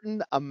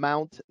certain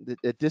amount,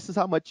 that this is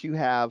how much you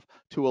have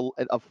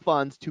of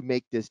funds to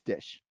make this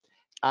dish.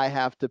 I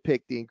have to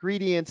pick the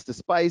ingredients, the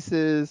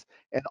spices,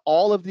 and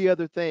all of the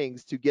other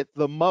things to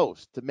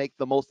to make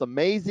the most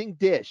amazing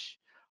dish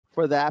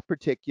for that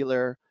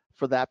particular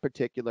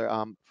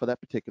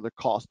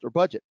cost or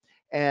budget.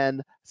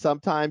 And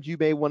sometimes you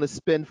may want to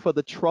spend for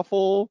the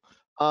truffle,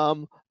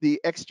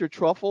 the extra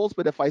truffles,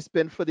 but if I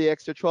spend for the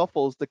extra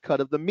truffles, the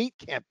cut of the meat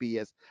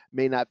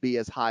may not be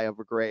as high of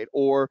a grade,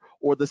 or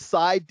the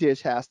side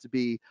dish has to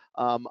be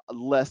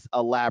less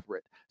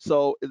elaborate.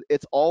 So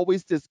it's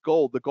always this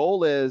goal. The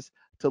goal is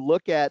to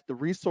look at the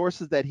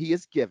resources that he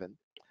is given,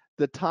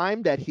 the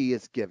time that he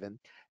is given,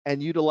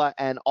 and utilize,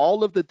 and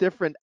all of the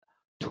different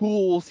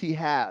tools he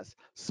has,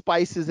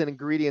 spices and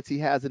ingredients he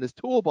has in his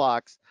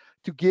toolbox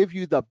to give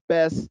you the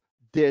best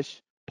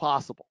dish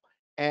possible.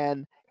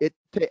 And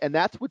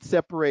that's what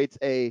separates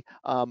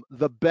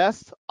the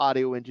best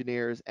audio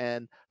engineers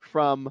and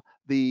from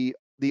the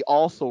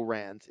also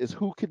rans, is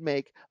who can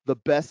make the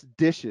best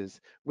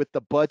dishes with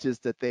the budgets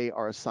that they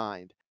are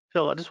assigned.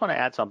 Phil, I just want to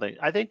add something.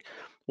 I think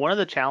one of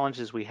the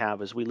challenges we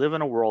have is we live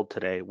in a world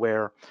today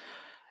where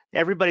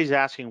everybody's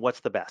asking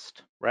what's the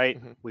best,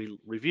 right? We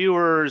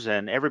reviewers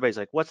and everybody's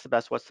like, what's the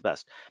best? What's the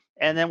best?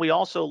 And then we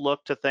also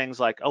look to things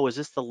like, oh, is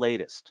this the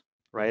latest?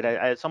 Right?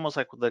 It's almost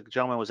like the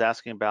gentleman was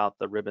asking about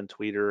the ribbon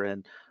tweeter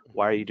and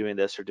why are you doing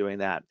this or doing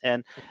that?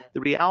 And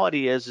the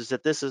reality is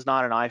that this is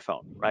not an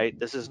iPhone, right?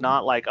 This is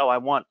not like, oh, I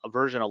want a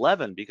version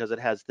 11 because it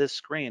has this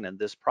screen and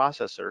this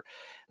processor.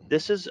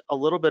 This is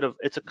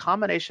it's a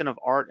combination of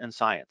art and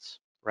science,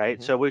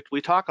 right? So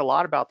we talk a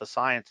lot about the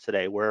science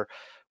today, where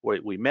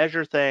we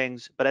measure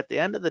things, but at the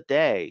end of the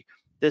day,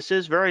 this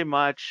is very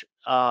much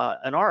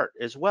an art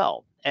as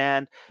well.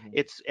 And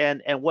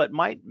and what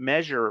might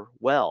measure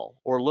well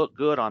or look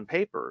good on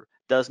paper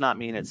does not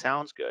mean it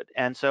sounds good.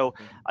 And so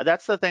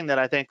that's the thing that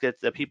I think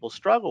that people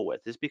struggle with,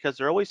 is because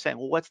they're always saying,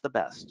 well, what's the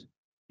best?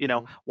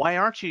 Why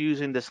aren't you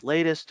using this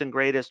latest and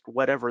greatest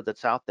whatever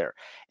that's out there?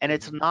 And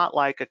it's not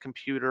like a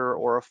computer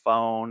or a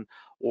phone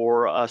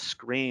or a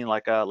screen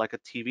like a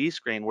TV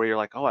screen where you're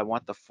like, oh, I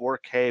want the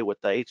 4K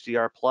with the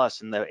HDR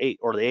plus and the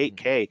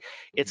 8K.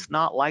 It's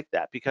not like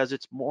that, because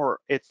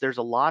there's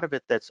a lot of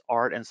it that's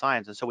art and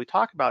science. And so we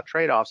talk about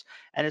trade-offs,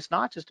 and it's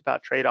not just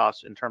about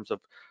trade-offs in terms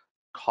of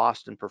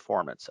cost and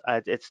performance.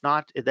 It's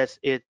not that's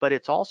it, but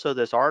it's also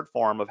this art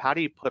form of how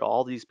do you put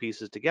all these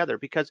pieces together,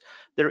 because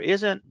there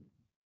isn't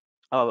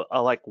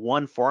like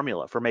one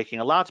formula for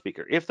making a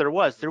loudspeaker. If there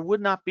was, there would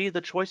not be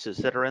the choices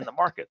that are in the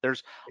market.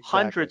 There's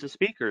hundreds of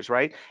speakers,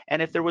 right? And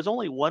if there was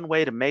only one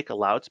way to make a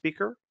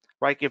loudspeaker,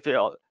 right? If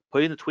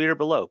putting the tweeter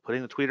below,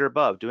 putting the tweeter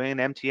above, doing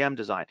an MTM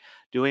design,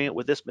 doing it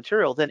with this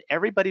material, then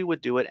everybody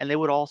would do it and they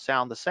would all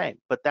sound the same.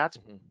 But that's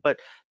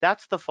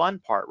the fun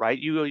part, right?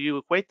 You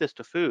equate this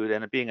to food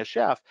and being a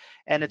chef,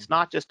 and it's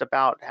not just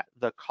about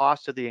the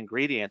cost of the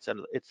ingredients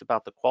and it's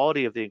about the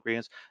quality of the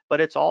ingredients, but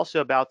it's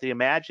also about the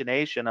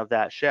imagination of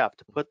that chef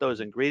to put those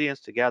ingredients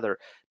together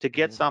to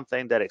get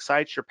something that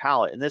excites your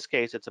palate. In this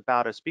case, it's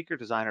about a speaker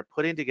designer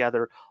putting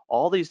together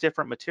all these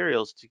different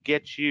materials to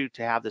get you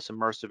to have this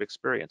immersive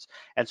experience.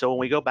 And so when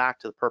we go back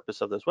to the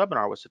purpose of this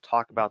webinar was to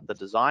talk about the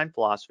design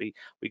philosophy,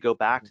 we go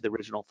back to the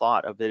original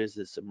thought of it as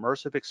this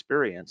immersive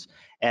experience.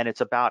 And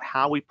it's about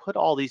how we put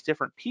all these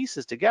different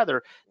pieces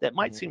together that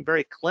might seem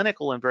very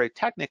clinical and very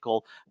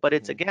technical, but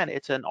it's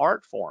an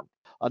art form.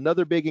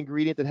 Another big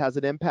ingredient that has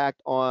an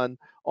impact on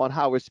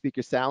how a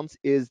speaker sounds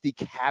is the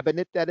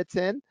cabinet that it's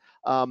in.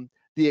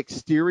 the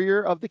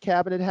exterior of the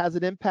cabinet has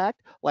an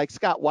impact? Like,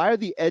 Scott, why are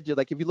the edges,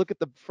 like if you look at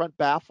the front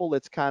baffle,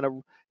 it's kind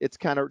of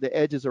the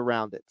edges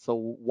around it. So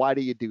why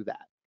do you do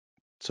that?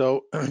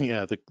 So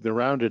yeah, the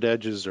rounded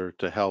edges are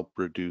to help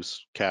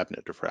reduce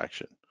cabinet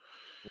diffraction.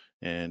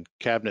 And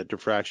cabinet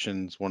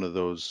diffraction is one of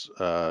those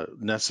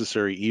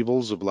necessary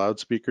evils of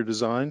loudspeaker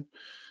design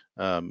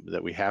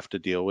that we have to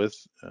deal with,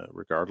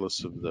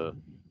 regardless of the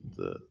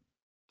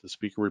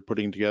speaker we're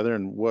putting together.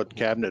 And what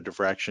cabinet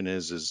diffraction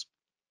is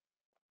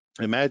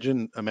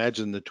imagine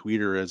the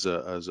tweeter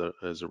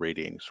as a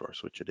radiating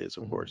source, which it is,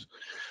 of course.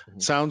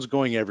 Sound's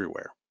going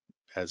everywhere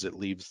as it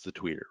leaves the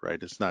tweeter,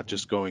 right? It's not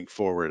just going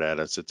forward at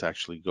us, it's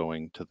actually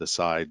going to the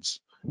sides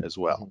as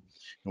well.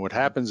 And what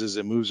happens is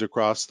it moves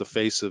across the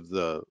face of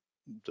the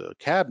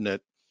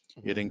cabinet,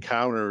 it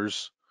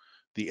encounters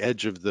the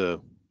edge of the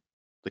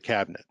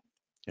cabinet.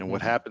 And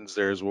what happens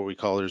there is what we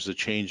call, there's a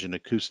change in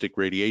acoustic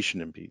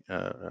radiation,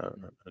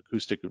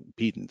 acoustic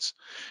impedance.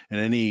 And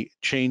any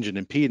change in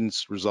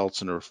impedance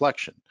results in a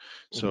reflection.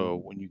 So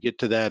when you get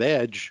to that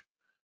edge,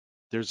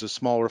 there's a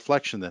small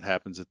reflection that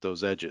happens at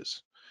those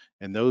edges.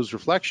 And those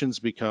reflections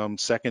become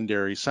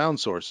secondary sound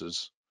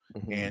sources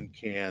and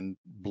can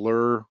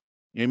blur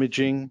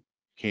imaging,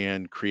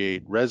 can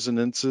create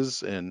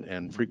resonances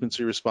and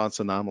frequency response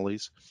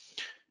anomalies.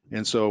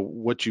 And so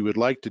what you would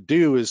like to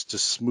do is to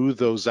smooth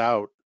those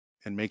out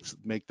and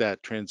make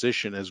that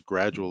transition as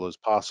gradual as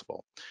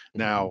possible.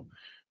 Now,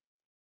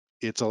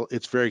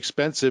 it's very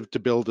expensive to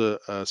build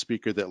a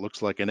speaker that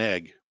looks like an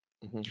egg.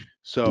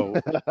 So,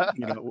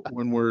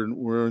 when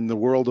we're in the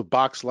world of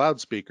box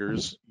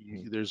loudspeakers,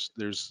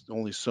 there's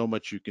only so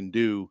much you can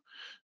do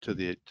to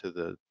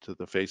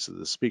the face of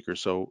the speaker.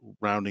 So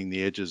rounding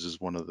the edges is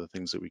one of the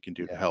things that we can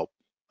do to help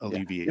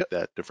alleviate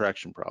that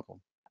diffraction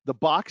problem. The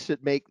box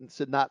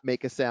should not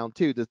make a sound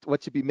too.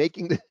 What should be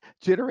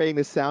generating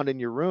the sound in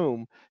your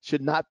room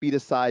should not be the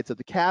sides of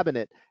the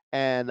cabinet,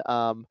 and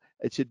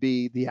it should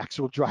be the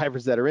actual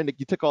drivers that are in it.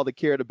 You took all the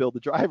care to build the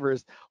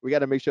drivers. We got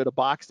to make sure the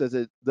box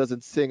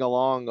doesn't sing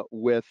along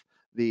with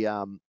the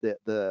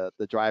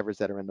drivers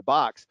that are in the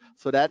box.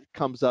 So that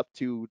comes up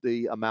to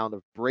the amount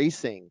of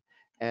bracing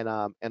and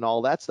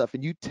all that stuff.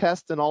 And you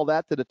test and all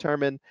that to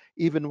determine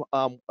even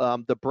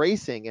the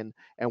bracing and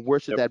where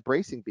should that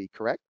bracing be,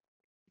 correct?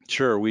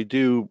 Sure, we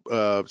do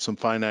some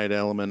finite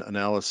element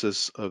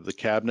analysis of the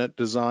cabinet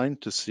design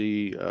to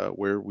see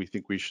where we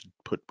think we should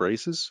put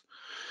braces,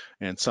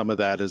 and some of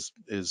that is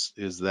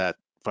that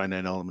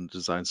finite element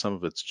design. Some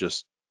of it's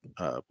just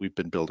we've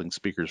been building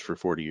speakers for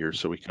 40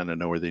 years, so we kind of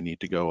know where they need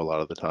to go a lot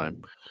of the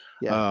time.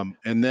 Yeah.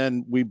 And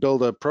then we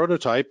build a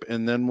prototype,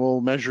 and then we'll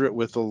measure it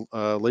with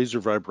a laser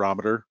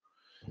vibrometer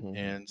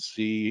and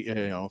see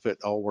if it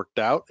all worked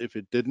out. If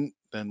it didn't,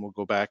 then we'll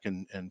go back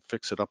and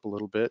fix it up a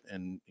little bit,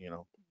 and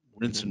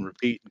rinse and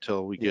repeat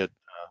until we get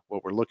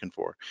what we're looking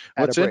for.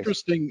 What's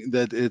interesting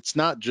that it's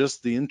not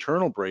just the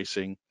internal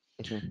bracing.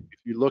 If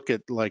you look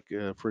at, like,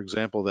 for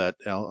example, that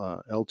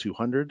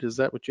L200, is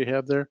that what you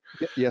have there?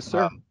 Yes,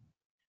 sir.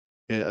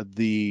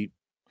 The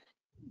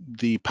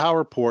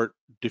power port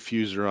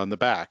diffuser on the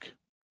back,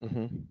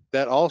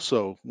 that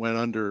also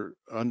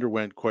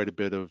underwent quite a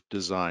bit of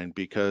design,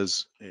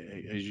 because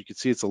as you can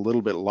see, it's a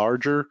little bit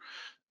larger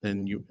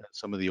than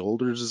some of the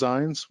older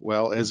designs.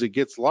 Well, as it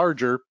gets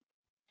larger,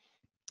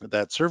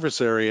 that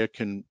surface area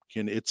can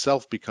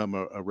itself become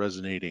a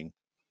resonating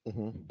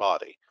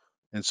body.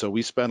 And so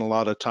we spent a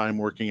lot of time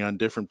working on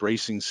different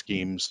bracing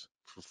schemes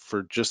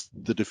for just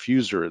the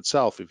diffuser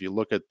itself. If you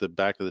look at the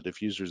back of the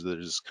diffusers,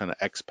 there's this kind of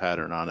X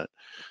pattern on it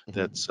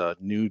that's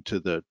new to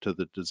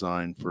the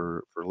design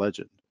for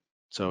Legend.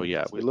 So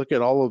yeah, we look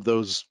at all of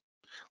those.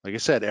 Like I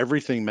said,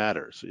 everything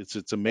matters.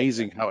 It's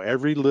amazing how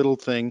every little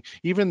thing,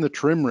 even the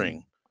trim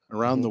ring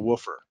around the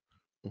woofer,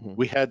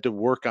 we had to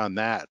work on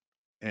that,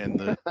 and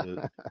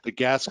the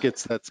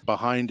gaskets that's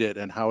behind it,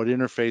 and how it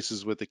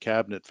interfaces with the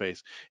cabinet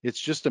face. It's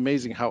just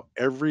amazing how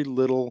every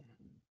little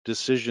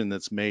decision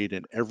that's made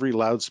in every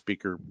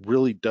loudspeaker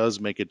really does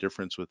make a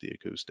difference with the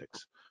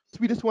acoustics. So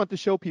we just want to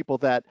show people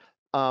that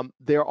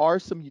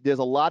there's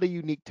a lot of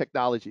unique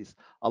technologies.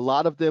 A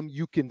lot of them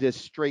you can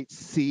just straight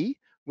see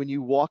when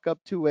you walk up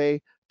to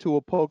a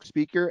Polk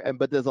speaker,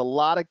 but there's a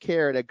lot of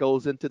care that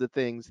goes into the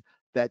things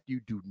that you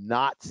do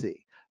not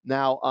see.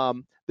 Now,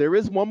 there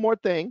is one more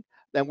thing,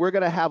 and we're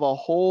going to have a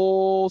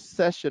whole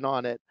session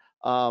on it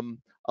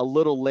a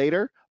little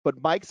later,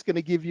 but Mike's going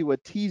to give you a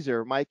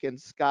teaser. Mike and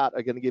Scott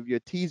are going to give you a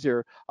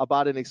teaser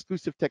about an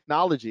exclusive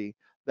technology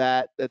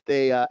that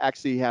they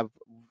actually have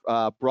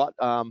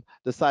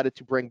decided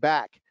to bring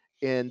back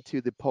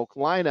into the Polk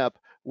lineup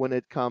when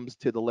it comes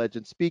to the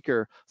Legend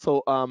speaker.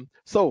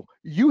 So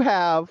you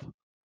have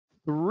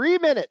 3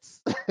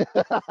 minutes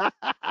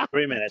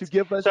 3 minutes to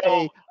give us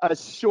a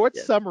short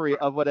summary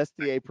of what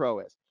STA Pro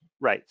is.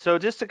 Right. So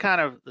just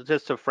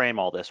to frame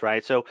all this,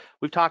 right? So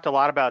we've talked a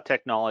lot about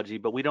technology,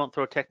 but we don't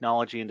throw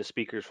technology into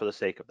speakers for the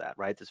sake of that,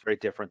 right? That's very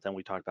different than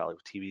we talked about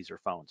with TVs or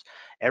phones.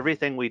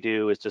 Everything we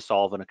do is to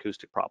solve an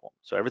acoustic problem.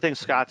 So everything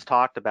Scott's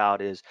talked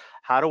about is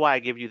how do I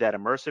give you that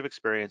immersive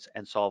experience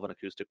and solve an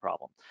acoustic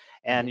problem?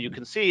 And you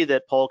can see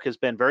that Polk has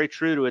been very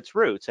true to its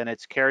roots, and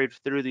it's carried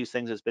through these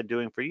things it's been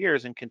doing for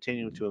years and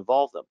continuing to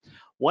evolve them.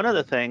 One of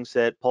the things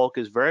that Polk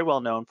is very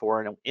well known for,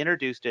 and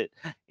introduced it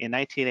in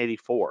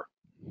 1984,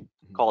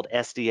 called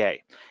SDA.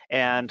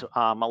 And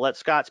I'll let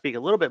Scott speak a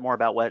little bit more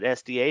about what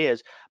SDA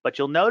is, but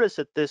you'll notice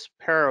that this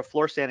pair of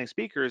floor standing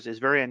speakers is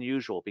very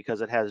unusual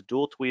because it has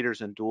dual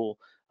tweeters and dual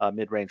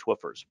mid-range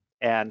woofers.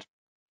 And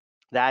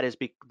that is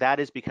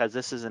because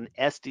this is an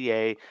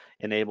SDA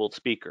enabled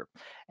speaker.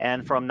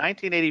 And from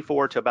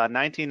 1984 to about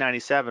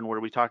 1997, where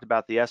we talked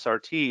about the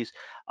SRTs,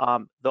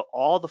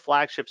 all the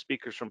flagship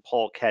speakers from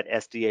Polk had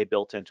SDA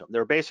built into them.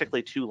 There were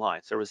basically two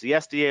lines. There was the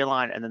SDA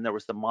line, and then there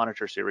was the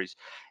monitor series.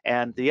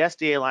 And the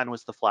SDA line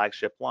was the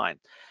flagship line.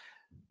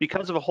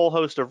 Because of a whole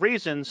host of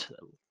reasons,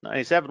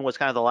 97 was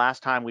kind of the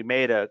last time we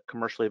made a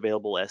commercially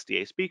available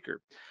SDA speaker.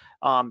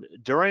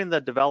 During the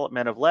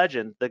development of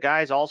Legend, the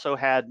guys also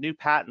had new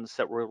patents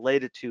that were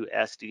related to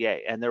SDA,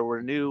 and there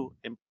were new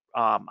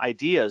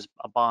ideas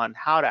upon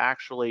how to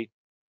actually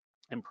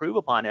improve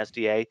upon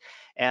SDA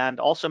and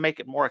also make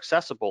it more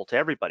accessible to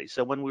everybody.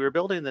 So when we were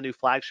building the new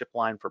flagship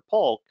line for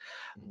Polk,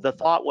 the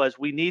thought was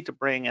we need to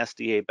bring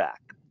SDA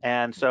back.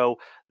 And so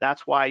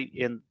that's why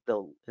in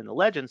the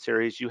Legend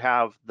series, you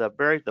have the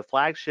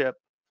flagship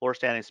floor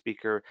standing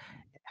speaker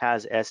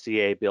has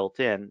SDA built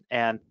in.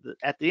 And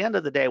at the end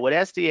of the day, what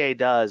SDA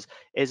does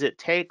is it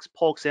takes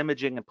Polk's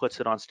imaging and puts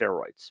it on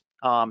steroids.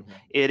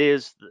 It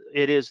is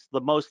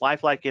the most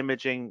lifelike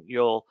imaging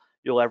you'll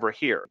ever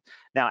hear.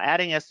 Now,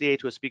 adding SDA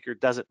to a speaker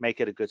doesn't make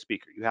it a good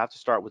speaker. You have to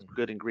start with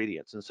good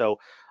ingredients. And so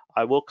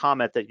I will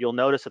comment that you'll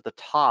notice at the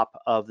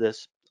top of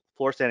this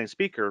floor standing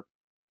speaker,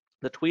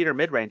 the tweeter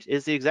midrange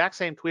is the exact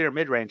same tweeter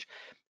midrange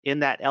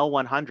in that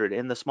L100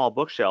 in the small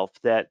bookshelf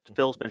that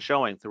Phil's been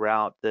showing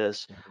throughout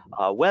this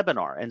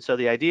webinar. And so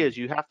the idea is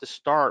you have to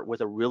start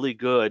with a really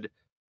good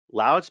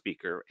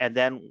loudspeaker, and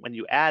then when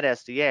you add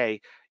SDA,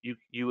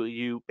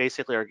 you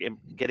basically are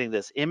getting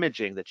this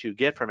imaging that you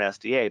get from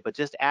SDA, but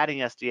just adding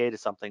SDA to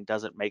something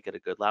doesn't make it a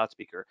good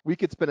loudspeaker. We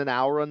could spend an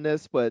hour on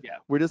this, but yeah,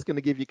 we're just going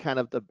to give you kind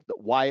of the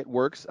why it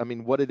works. I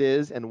mean, what it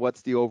is and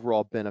what's the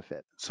overall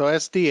benefit. So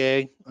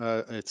SDA,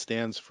 it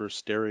stands for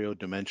stereo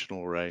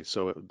dimensional array.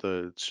 So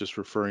it's just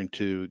referring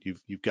to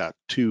you've got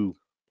two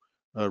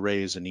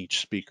arrays in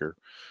each speaker.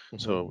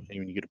 So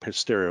when you get a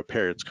stereo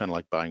pair, it's kind of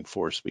like buying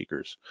four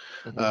speakers.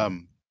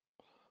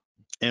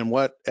 And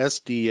what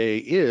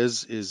SDA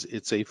is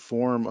it's a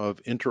form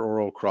of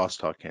interaural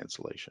crosstalk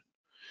cancellation.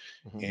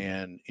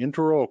 And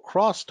interaural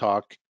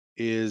crosstalk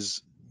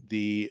is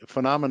the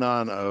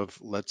phenomenon of,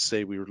 let's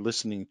say we were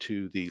listening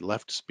to the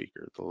left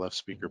speaker. The left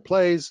speaker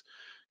plays,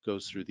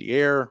 goes through the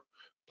air,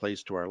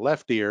 plays to our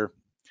left ear,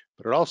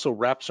 but it also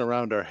wraps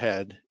around our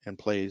head and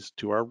plays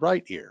to our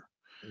right ear.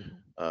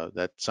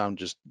 That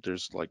sound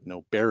there's like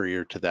no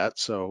barrier to that.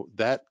 So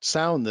that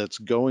sound that's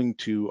going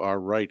to our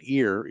right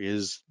ear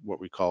is what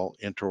we call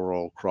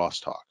interaural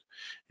crosstalk.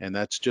 And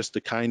that's just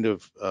the kind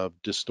of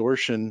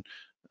distortion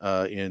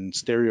in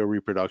stereo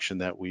reproduction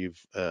that we've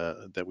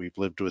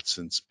lived with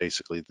since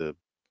basically the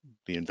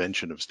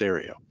invention of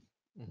stereo.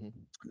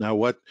 Now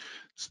what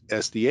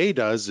SDA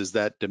does is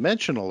that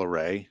dimensional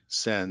array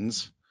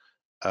sends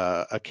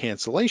a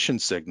cancellation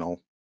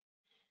signal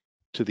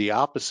to the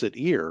opposite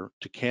ear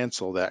to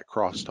cancel that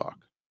crosstalk.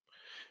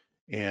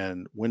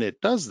 And when it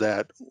does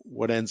that,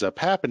 what ends up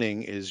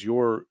happening is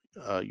your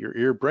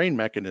ear brain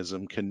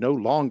mechanism can no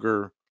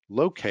longer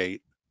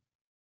locate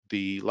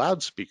the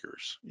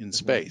loudspeakers in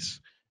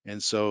space.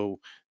 And so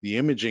the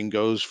imaging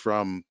goes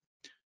from,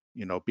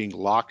 being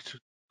locked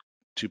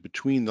to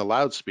between the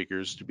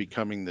loudspeakers to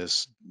becoming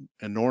this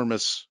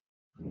enormous,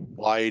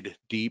 wide,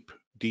 deep,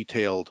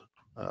 detailed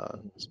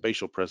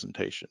spatial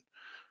presentation.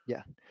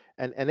 Yeah.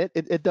 And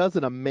it does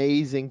an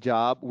amazing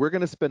job. I'm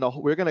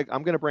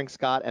gonna bring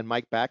Scott and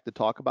Mike back to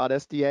talk about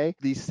SDA.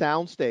 The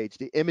soundstage,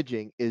 the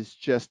imaging is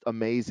just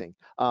amazing.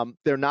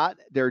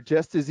 They're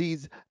just as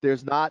easy. They're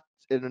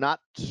not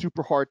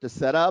super hard to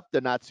set up.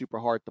 They're not super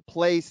hard to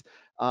place.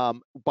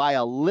 By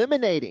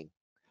eliminating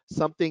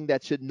something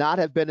that should not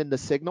have been in the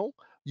signal,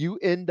 you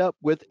end up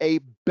with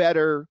a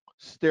better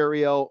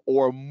stereo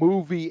or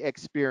movie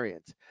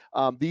experience.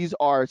 These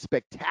are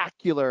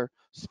spectacular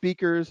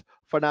speakers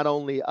for not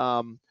only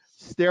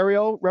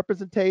stereo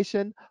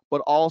representation,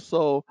 but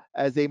also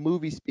as a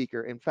movie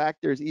speaker. In fact,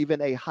 there's even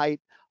a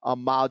height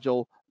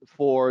module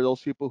for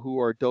those people who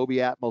are Dolby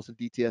Atmos and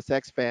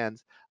DTSX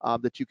fans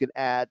that you can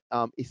add,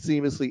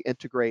 seamlessly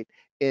integrate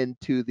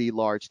into the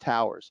large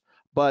towers.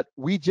 But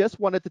we just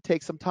wanted to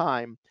take some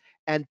time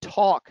and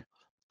talk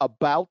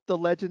about the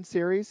Legend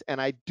series, and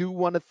I do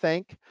want to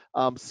thank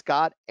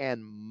Scott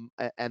and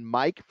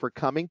Mike for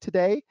coming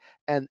today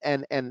and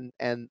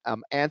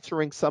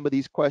answering some of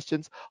these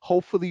questions.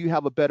 Hopefully, you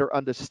have a better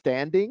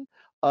understanding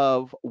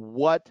of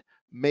what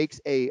makes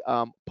a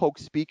Polk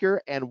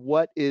speaker and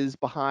what is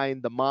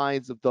behind the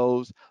minds of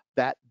those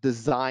that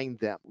designed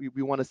them.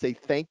 We want to say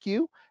thank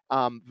you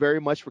very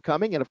much for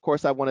coming. And of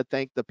course, I want to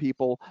thank the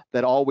people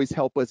that always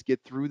help us get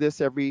through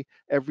this every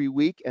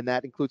week. And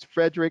that includes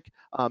Frederick,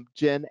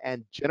 Jen,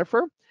 and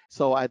Jennifer.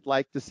 So I'd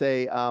like to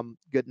say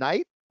good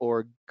night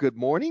or good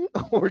morning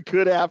or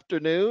good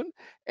afternoon.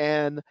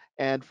 And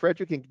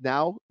Frederick can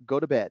now go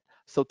to bed.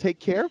 So take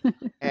care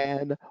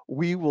and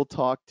we will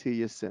talk to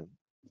you soon.